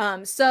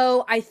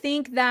 So I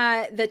think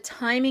that the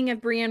timing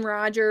of Bree and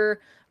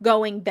Roger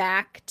going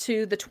back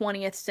to the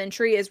 20th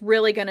century is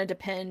really going to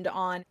depend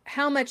on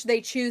how much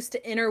they choose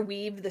to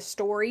interweave the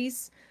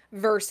stories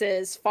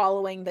versus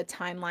following the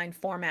timeline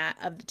format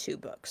of the 2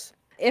 books.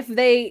 If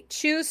they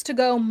choose to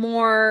go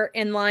more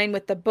in line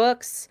with the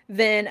books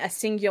than a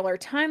singular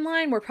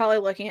timeline, we're probably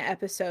looking at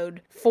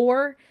episode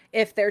 4.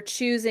 If they're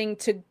choosing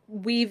to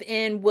weave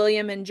in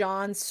William and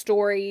John's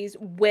stories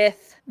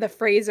with the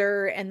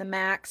Fraser and the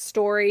Max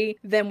story,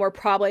 then we're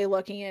probably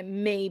looking at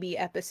maybe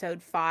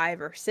episode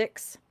 5 or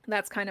 6.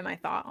 That's kind of my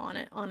thought on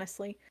it,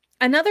 honestly.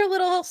 Another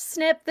little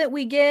snip that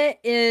we get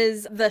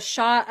is the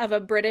shot of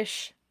a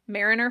British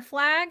mariner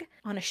flag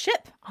on a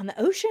ship on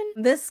the ocean.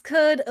 This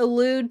could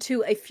allude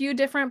to a few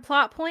different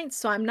plot points,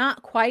 so I'm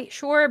not quite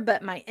sure,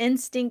 but my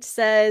instinct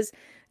says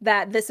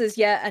that this is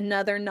yet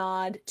another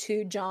nod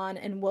to John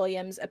and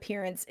William's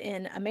appearance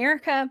in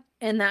America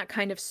and that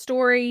kind of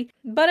story.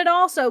 But it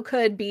also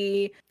could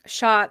be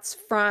shots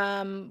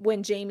from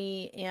when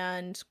Jamie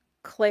and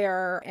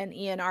Claire and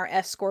Ian are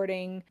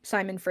escorting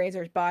Simon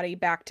Fraser's body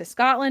back to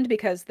Scotland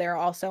because they're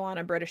also on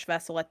a British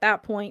vessel at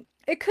that point.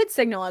 It could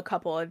signal a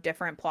couple of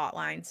different plot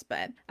lines,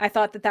 but I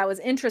thought that was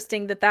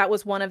interesting that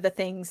was one of the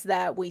things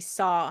that we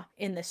saw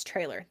in this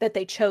trailer, that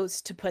they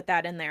chose to put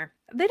that in there.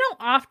 They don't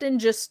often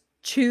just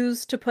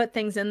choose to put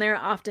things in there.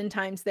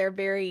 Oftentimes they're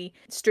very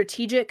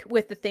strategic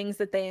with the things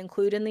that they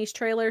include in these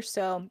trailers,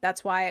 so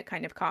that's why it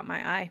kind of caught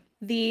my eye.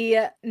 The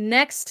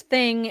next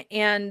thing,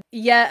 and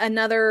yet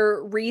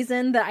another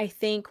reason that I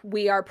think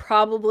we are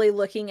probably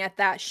looking at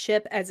that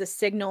ship as a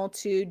signal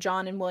to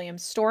John and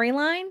William's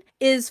storyline,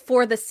 is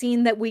for the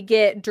scene that we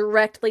get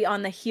directly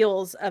on the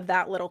heels of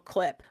that little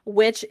clip,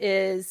 which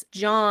is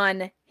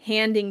John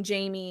handing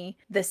Jamie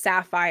the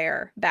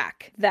sapphire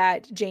back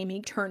that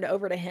Jamie turned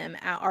over to him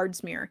at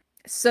Ardsmuir.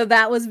 So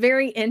that was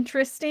very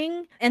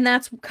interesting. And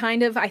that's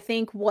kind of, I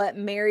think, what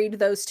married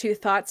those 2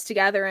 thoughts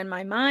together in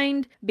my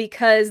mind,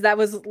 because that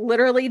was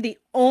literally the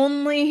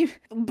only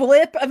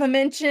blip of a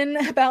mention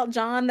about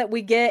John that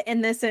we get in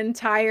this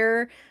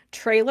entire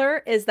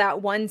trailer, is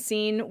that one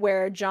scene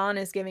where John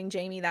is giving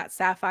Jamie that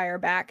sapphire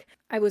back.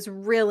 I was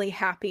really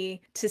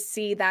happy to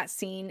see that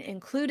scene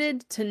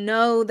included. To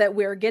know that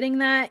we're getting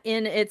that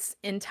in its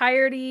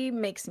entirety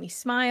makes me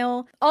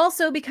smile.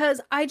 Also because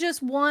I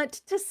just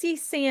want to see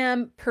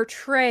Sam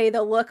portray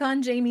the look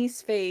on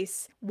Jamie's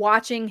face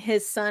watching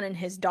his son and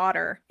his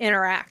daughter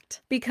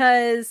interact,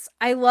 because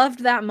I loved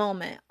that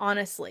moment,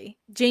 honestly.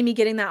 Jamie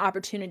getting that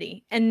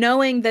opportunity and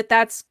knowing that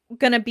that's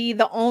gonna be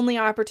the only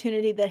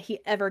opportunity that he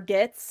ever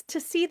gets to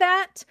see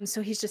that. And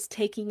so he's just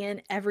taking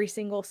in every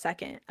single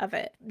second of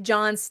it.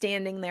 John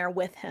standing there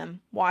with him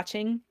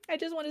watching. I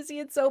just want to see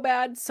it so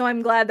bad. So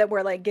I'm glad that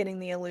we're getting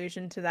the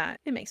allusion to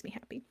that. It makes me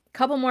happy.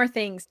 Couple more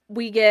things.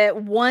 We get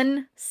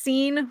one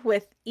scene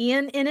with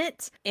Ian in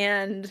it,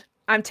 and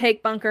I'm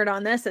take bunkered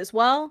on this as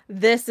well.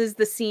 This is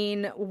the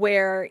scene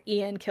where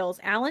Ian kills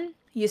Alan.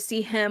 You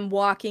see him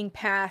walking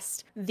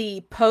past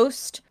the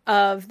post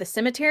of the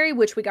cemetery,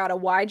 which we got a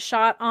wide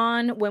shot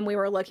on when we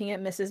were looking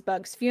at Mrs.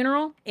 Bug's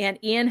funeral.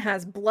 And Ian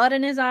has blood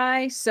in his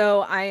eye.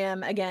 So I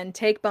am, again,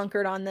 take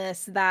bunkered on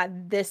this,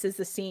 that this is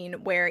the scene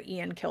where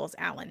Ian kills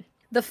Alan.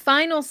 The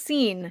final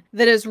scene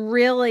that is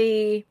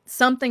really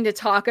something to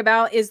talk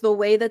about is the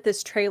way that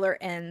this trailer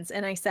ends.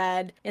 And I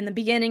said in the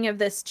beginning of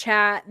this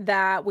chat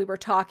that we were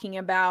talking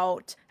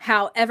about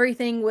how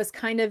everything was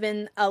kind of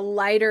in a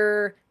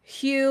lighter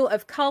hue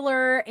of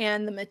color,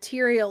 and the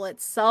material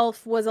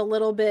itself was a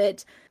little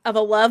bit of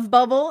a love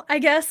bubble, I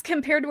guess,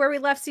 compared to where we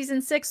left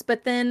season 6.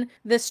 But then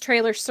this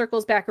trailer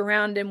circles back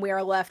around and we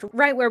are left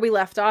right where we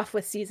left off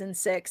with season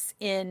 6,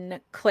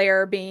 in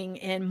Claire being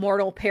in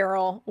mortal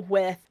peril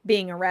with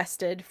being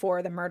arrested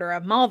for the murder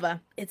of Malva.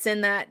 It's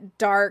in that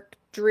dark,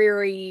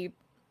 dreary,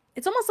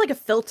 it's almost like a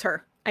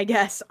filter, I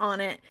guess,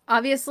 on it.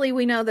 Obviously,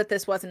 we know that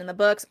this wasn't in the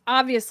books.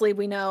 Obviously,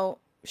 we know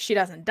she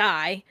doesn't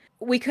die.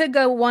 We could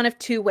go one of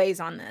two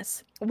ways on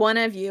this. One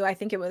of you, I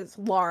think it was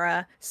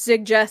Laura,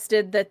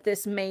 suggested that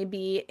this may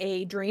be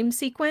a dream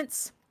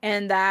sequence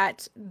and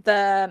that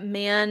the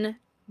man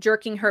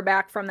jerking her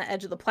back from the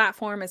edge of the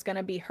platform is going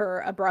to be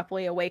her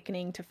abruptly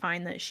awakening to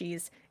find that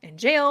she's in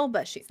jail,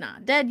 but she's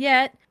not dead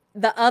yet.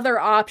 The other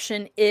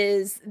option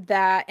is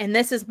that, and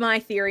this is my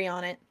theory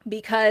on it,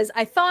 because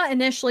I thought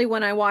initially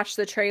when I watched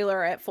the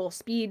trailer at full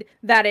speed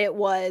that it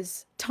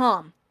was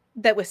Tom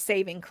that was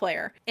saving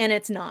Claire, and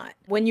it's not.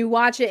 When you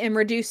watch it in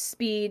reduced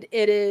speed,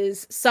 it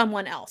is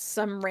someone else,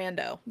 some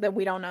rando that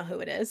we don't know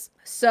who it is.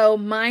 So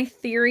my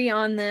theory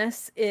on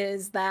this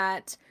is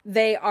that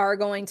they are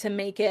going to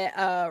make it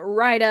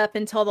right up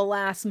until the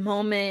last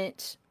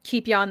moment,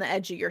 keep you on the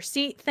edge of your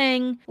seat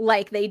thing,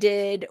 like they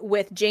did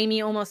with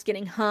Jamie almost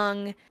getting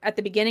hung at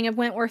the beginning of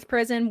Wentworth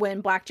Prison when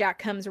Blackjack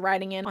comes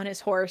riding in on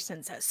his horse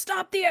and says,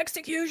 "Stop the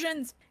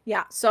executions."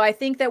 Yeah, so I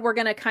think that we're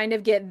going to kind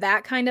of get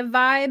that kind of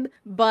vibe,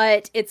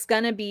 but it's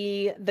going to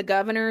be the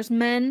governor's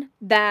men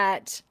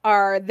that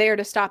are there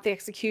to stop the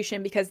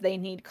execution because they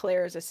need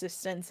Claire's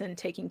assistance in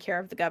taking care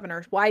of the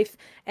governor's wife,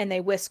 and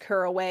they whisk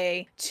her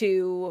away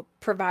to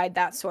provide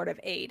that sort of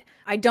aid.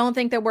 I don't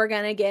think that we're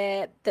going to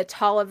get the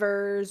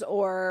Tollivers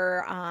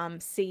or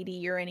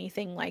Sadie or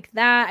anything like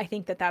that. I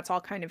think that that's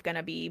all kind of going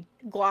to be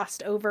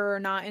glossed over,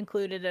 not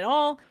included at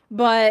all,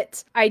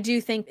 but I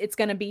do think it's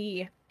going to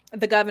be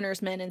the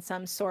governor's men in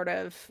some sort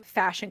of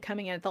fashion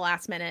coming in at the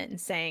last minute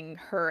and saying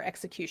her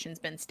execution's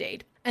been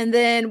stayed. And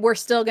then we're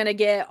still going to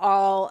get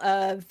all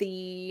of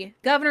the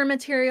governor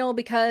material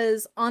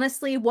because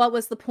honestly, what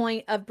was the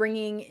point of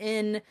bringing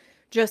in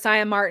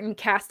Josiah Martin,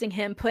 casting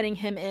him, putting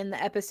him in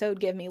the episode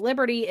Give Me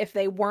Liberty if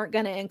they weren't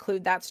going to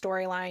include that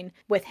storyline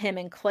with him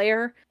and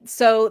Claire?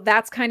 So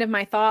that's kind of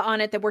my thought on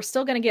it, that we're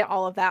still going to get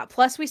all of that.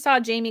 Plus we saw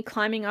Jamie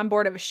climbing on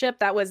board of a ship.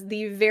 That was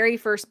the very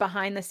first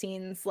behind the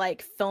scenes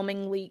like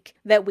filming leak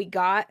that we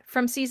got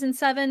from season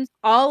 7.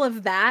 All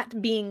of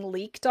that being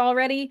leaked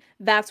already,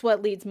 that's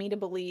what leads me to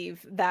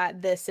believe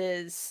that this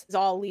is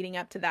all leading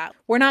up to that.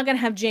 We're not going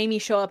to have Jamie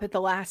show up at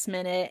the last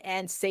minute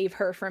and save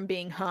her from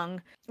being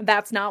hung.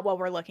 That's not what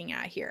we're looking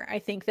at here. I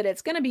think that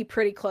it's going to be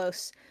pretty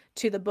close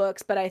to the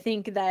books, but I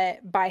think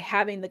that by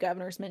having the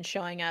governor's men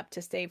showing up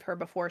to save her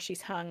before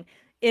she's hung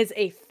is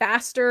a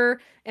faster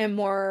and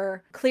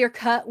more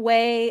clear-cut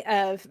way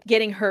of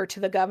getting her to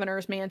the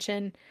governor's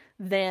mansion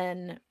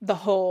than the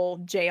whole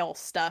jail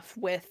stuff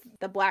with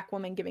the black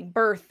woman giving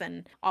birth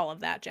and all of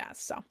that jazz.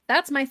 So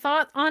that's my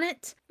thought on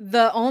it.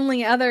 The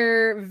only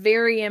other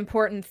very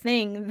important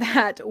thing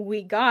that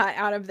we got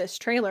out of this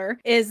trailer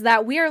is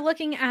that we are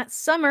looking at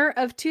summer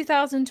of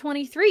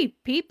 2023,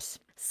 peeps.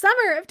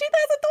 Summer of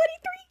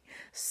 2023.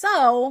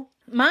 So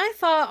my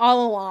thought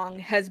all along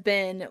has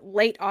been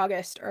late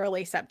August,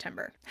 early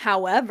September.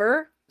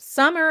 However,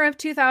 summer of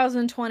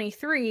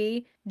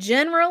 2023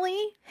 generally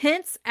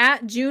hints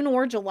at June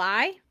or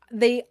July.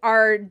 They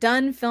are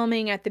done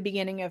filming at the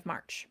beginning of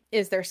March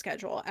is their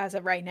schedule as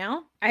of right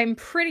now. I'm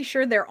pretty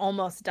sure they're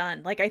almost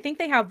done. Like, I think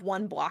they have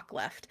one block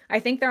left. I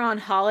think they're on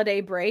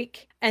holiday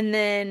break and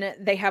then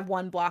they have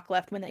one block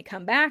left when they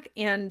come back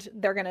and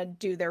they're going to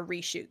do their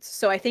reshoots.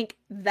 So I think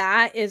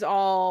that is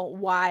all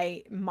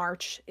why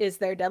March is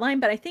their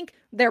deadline, but I think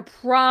they're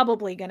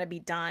probably going to be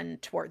done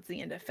towards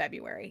the end of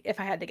February, if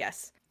I had to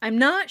guess. I'm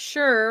not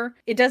sure.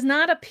 It does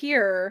not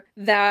appear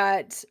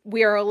that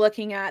we are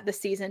looking at the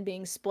season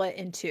being split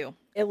in two.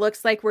 It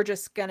looks like we're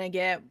just going to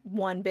get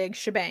one big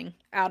shebang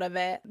out of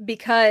it,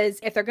 because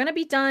if they're going to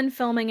be done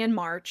filming in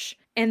March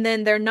and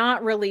then they're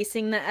not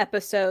releasing the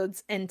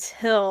episodes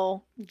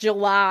until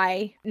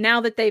July, now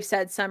that they've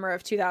said summer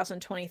of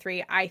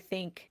 2023, I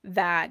think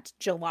that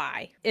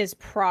July is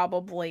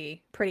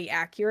probably pretty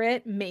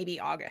accurate, maybe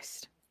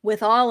August.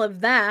 With all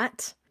of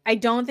that, I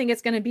don't think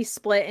it's going to be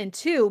split in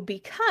two,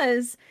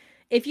 because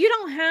if you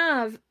don't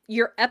have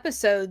your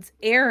episodes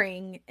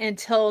airing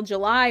until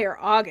July or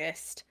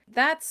August,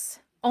 that's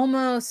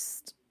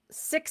almost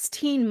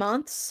 16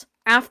 months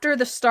after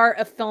the start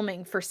of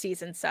filming for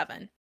season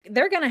 7.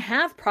 They're going to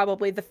have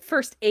probably the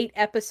first 8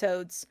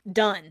 episodes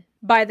done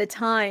by the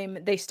time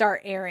they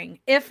start airing,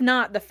 if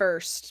not the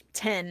first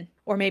 10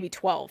 or maybe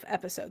 12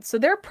 episodes. So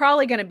they're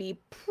probably going to be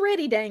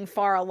pretty dang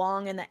far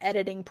along in the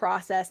editing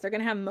process. They're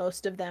going to have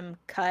most of them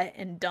cut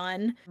and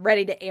done,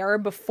 ready to air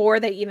before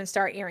they even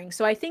start airing.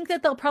 So I think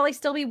that they'll probably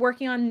still be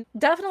working on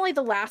definitely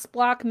the last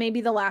block,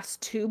 maybe the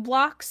last 2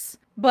 blocks.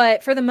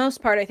 But for the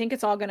most part, I think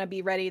it's all going to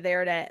be ready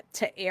there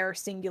to air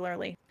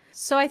singularly.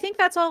 So I think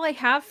that's all I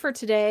have for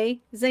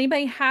today. Does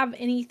anybody have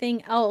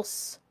anything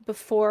else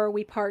before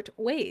we part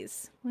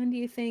ways? When do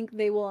you think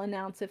they will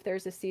announce if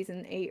there's a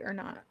season 8 or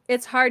not?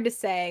 It's hard to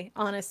say,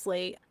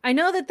 honestly. I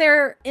know that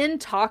they're in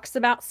talks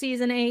about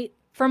season 8.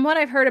 From what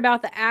I've heard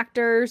about the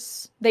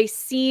actors, they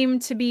seem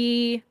to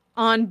be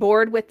on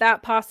board with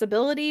that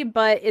possibility,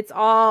 but it's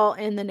all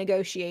in the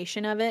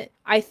negotiation of it.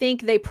 I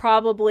think they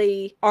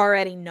probably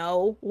already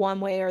know one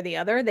way or the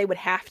other. They would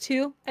have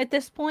to at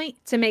this point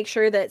to make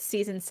sure that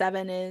season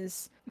 7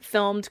 is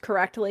filmed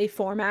correctly,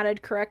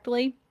 formatted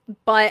correctly.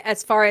 But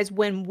as far as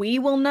when we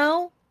will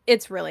know,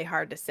 it's really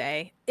hard to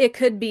say. It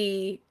could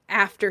be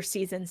after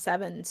season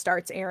 7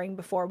 starts airing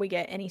before we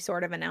get any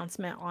sort of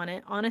announcement on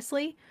it,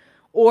 honestly.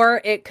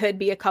 Or it could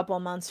be a couple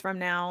months from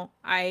now.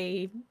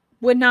 I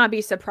would not be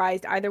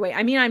surprised either way.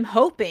 I mean, I'm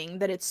hoping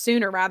that it's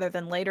sooner rather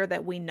than later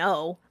that we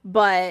know,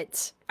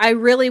 but I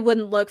really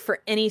wouldn't look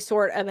for any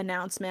sort of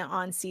announcement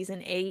on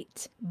season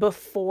 8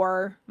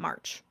 before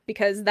March,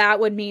 because that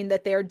would mean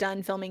that they're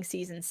done filming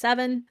season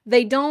 7.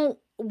 They don't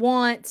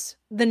want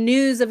the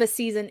news of a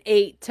season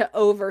 8 to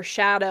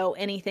overshadow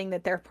anything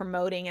that they're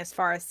promoting as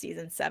far as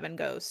season 7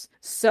 goes.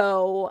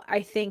 So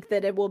I think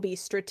that it will be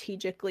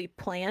strategically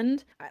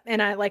planned.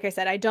 And like I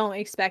said, I don't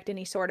expect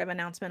any sort of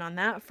announcement on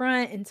that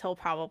front until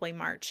probably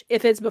March.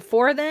 If it's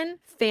before then,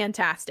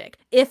 fantastic.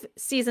 If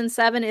season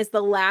 7 is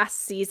the last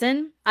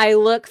season, I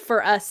look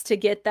for us to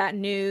get that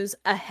news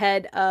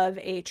ahead of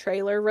a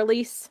trailer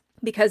release,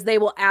 because they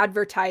will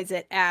advertise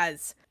it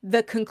as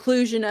the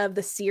conclusion of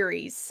the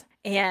series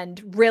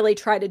and really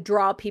try to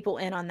draw people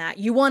in on that.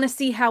 You want to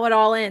see how it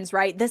all ends,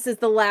 right? This is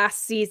the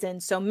last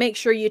season, so make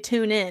sure you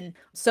tune in.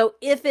 So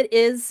if it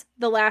is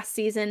the last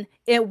season,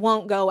 it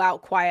won't go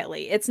out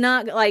quietly. It's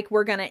not like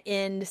we're going to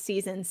end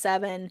season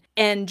 7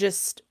 and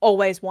just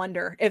always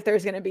wonder if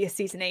there's going to be a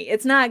season 8.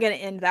 It's not going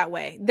to end that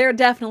way. They're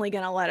definitely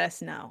going to let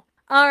us know.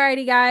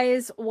 Alrighty,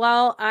 guys.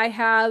 Well, I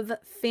have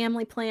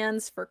family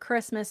plans for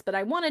Christmas, but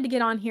I wanted to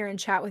get on here and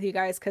chat with you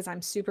guys because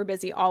I'm super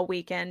busy all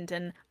weekend,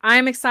 and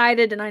I'm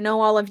excited, and I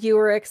know all of you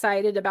are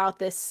excited about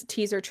this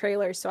teaser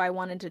trailer, so I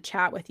wanted to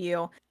chat with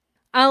you.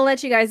 I'll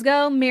let you guys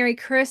go. Merry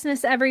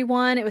Christmas,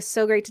 everyone. It was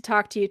so great to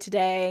talk to you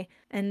today,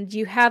 and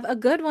you have a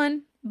good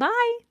one.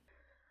 Bye.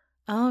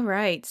 All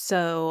right.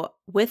 So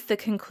with the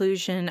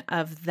conclusion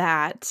of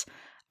that,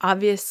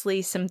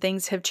 obviously, some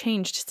things have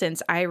changed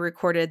since I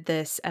recorded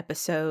this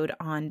episode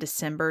on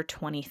December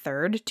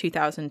 23rd,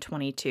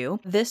 2022.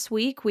 This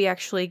week, we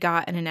actually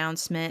got an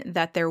announcement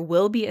that there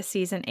will be a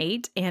season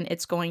 8, and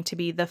it's going to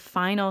be the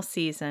final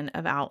season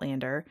of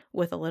Outlander,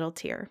 with a little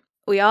tear.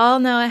 We all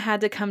know it had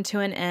to come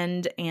to an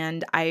end,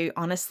 and I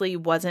honestly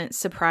wasn't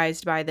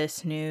surprised by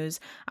this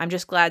news. I'm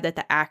just glad that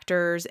the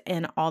actors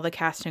and all the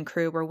cast and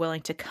crew were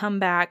willing to come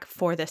back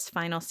for this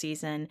final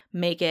season,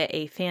 make it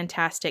a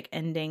fantastic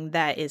ending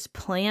that is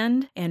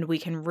planned, and we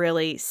can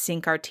really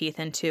sink our teeth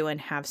into and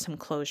have some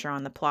closure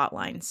on the plot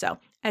line. So,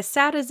 as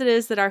sad as it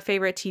is that our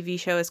favorite TV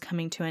show is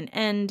coming to an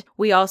end,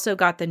 we also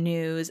got the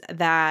news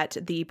that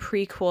the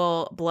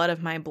prequel Blood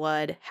of My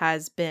Blood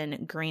has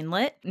been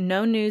greenlit.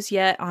 No news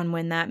yet on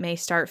when that may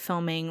start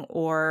filming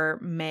or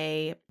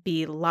may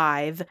be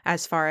live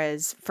as far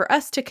as for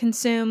us to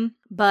consume.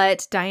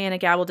 But Diana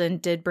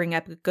Gabaldon did bring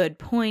up a good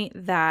point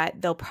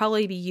that they'll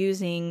probably be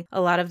using a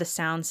lot of the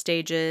sound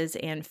stages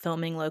and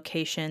filming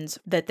locations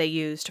that they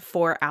used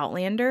for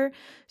Outlander.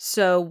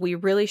 So we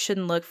really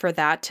shouldn't look for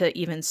that to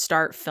even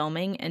start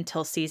filming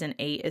until season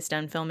 8 is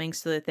done filming,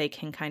 so that they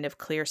can kind of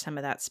clear some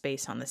of that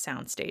space on the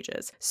sound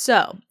stages.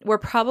 So we're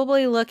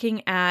probably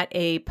looking at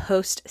a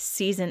post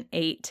season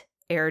 8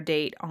 air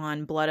date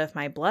on Blood of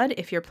My Blood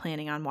if you're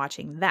planning on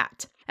watching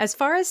that. As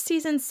far as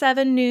season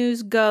 7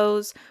 news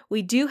goes,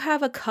 we do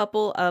have a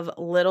couple of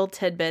little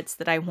tidbits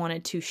that I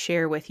wanted to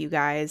share with you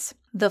guys.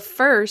 The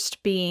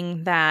first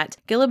being that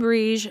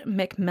Gillibrige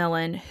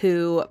McMillan,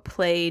 who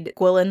played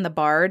Gwilyn the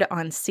Bard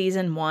on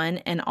season 1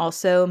 and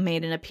also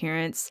made an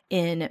appearance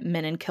in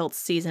Men in Kilts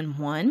season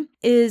 1,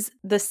 is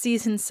the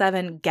season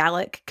 7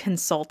 Gallic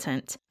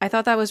consultant. I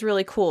thought that was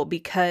really cool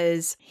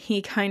because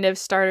he kind of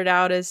started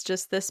out as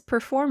just this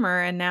performer,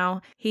 and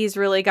now he's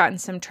really gotten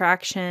some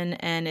traction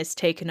and is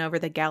taken over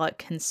the Gallic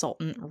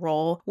consultant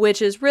role,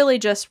 which is really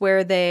just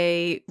where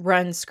they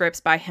run scripts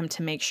by him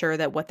to make sure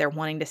that what they're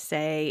wanting to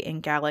say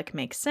in Gallic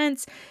makes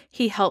sense.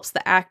 He helps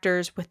the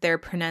actors with their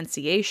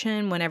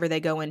pronunciation whenever they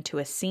go into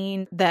a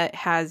scene that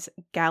has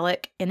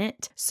Gallic in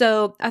it.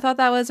 So I thought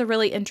that was a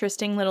really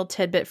interesting little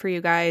tidbit for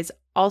you guys.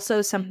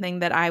 also something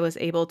that I was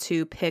able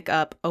to pick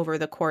up over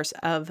the course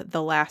of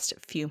the last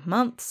few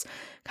months,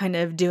 kind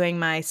of doing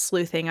my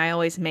sleuthing. I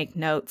always make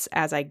notes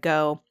as I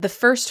go. The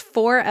first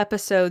 4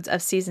 episodes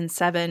of season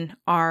 7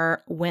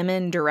 are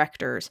women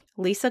directors.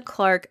 Lisa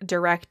Clark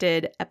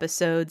directed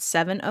episodes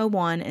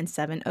 701 and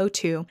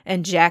 702,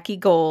 and Jackie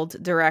Gold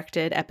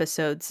directed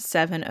episodes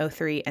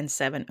 703 and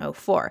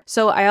 704.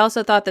 So I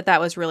also thought that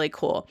that was really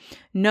cool.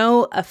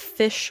 No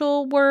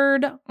official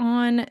word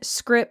on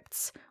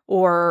scripts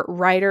or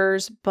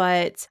writers,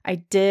 but I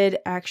did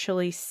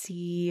actually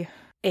see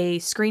a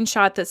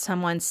screenshot that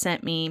someone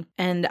sent me,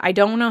 and I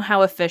don't know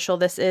how official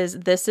this is.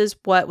 This is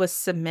what was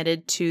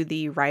submitted to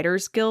the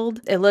Writers Guild.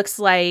 It looks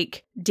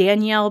like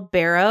Danielle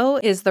Barrow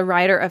is the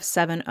writer of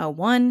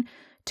 701.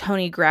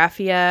 Tony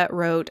Graffia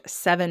wrote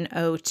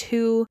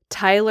 702.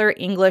 Tyler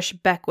English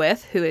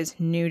Beckwith, who is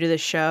new to the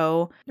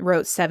show,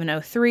 wrote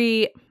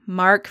 703.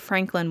 Mark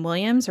Franklin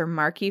Williams, or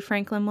Marky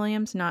Franklin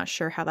Williams, not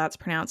sure how that's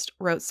pronounced,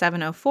 wrote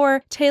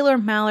 704. Taylor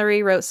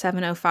Mallory wrote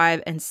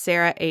 705, and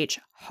Sarah H.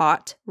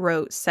 Hott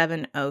wrote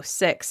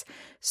 706.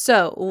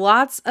 So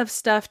lots of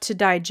stuff to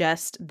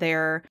digest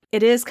there.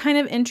 It is kind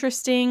of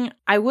interesting.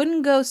 I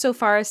wouldn't go so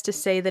far as to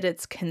say that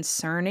it's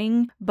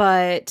concerning,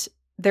 but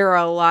there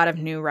are a lot of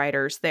new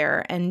writers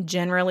there. And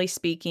generally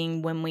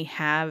speaking, when we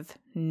have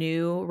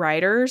new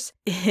writers,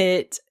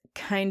 it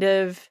kind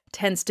of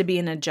tends to be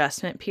an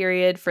adjustment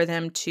period for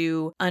them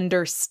to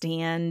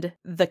understand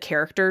the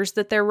characters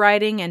that they're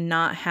writing and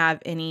not have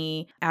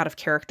any out of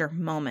character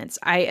moments.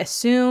 I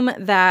assume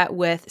that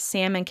with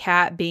Sam and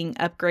Kat being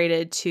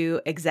upgraded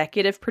to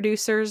executive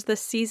producers this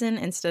season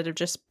instead of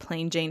just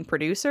plain Jane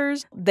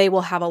producers, they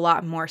will have a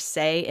lot more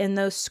say in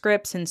those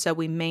scripts, and so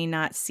we may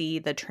not see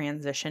the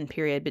transition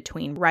period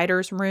between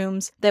writers'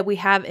 rooms that we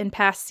have in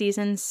past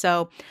seasons.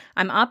 So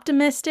I'm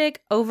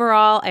optimistic.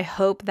 Overall, I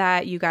hope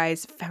that you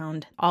guys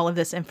found all of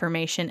this information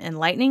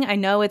enlightening. I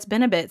know it's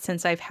been a bit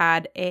since I've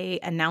had a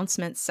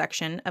announcements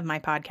section of my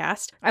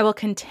podcast. I will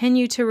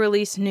continue to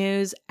release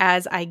news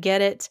as I get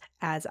it,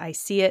 as I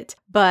see it,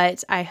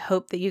 but I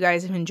hope that you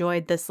guys have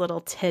enjoyed this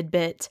little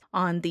tidbit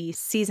on the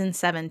season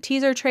 7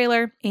 teaser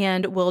trailer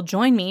and will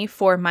join me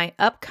for my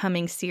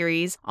upcoming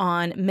series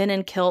on Men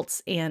in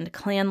Kilts and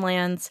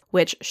Clanlands,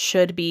 which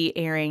should be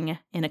airing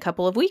in a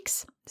couple of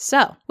weeks.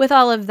 So, with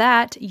all of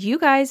that, you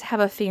guys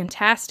have a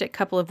fantastic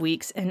couple of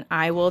weeks, and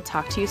I will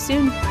talk to you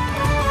soon.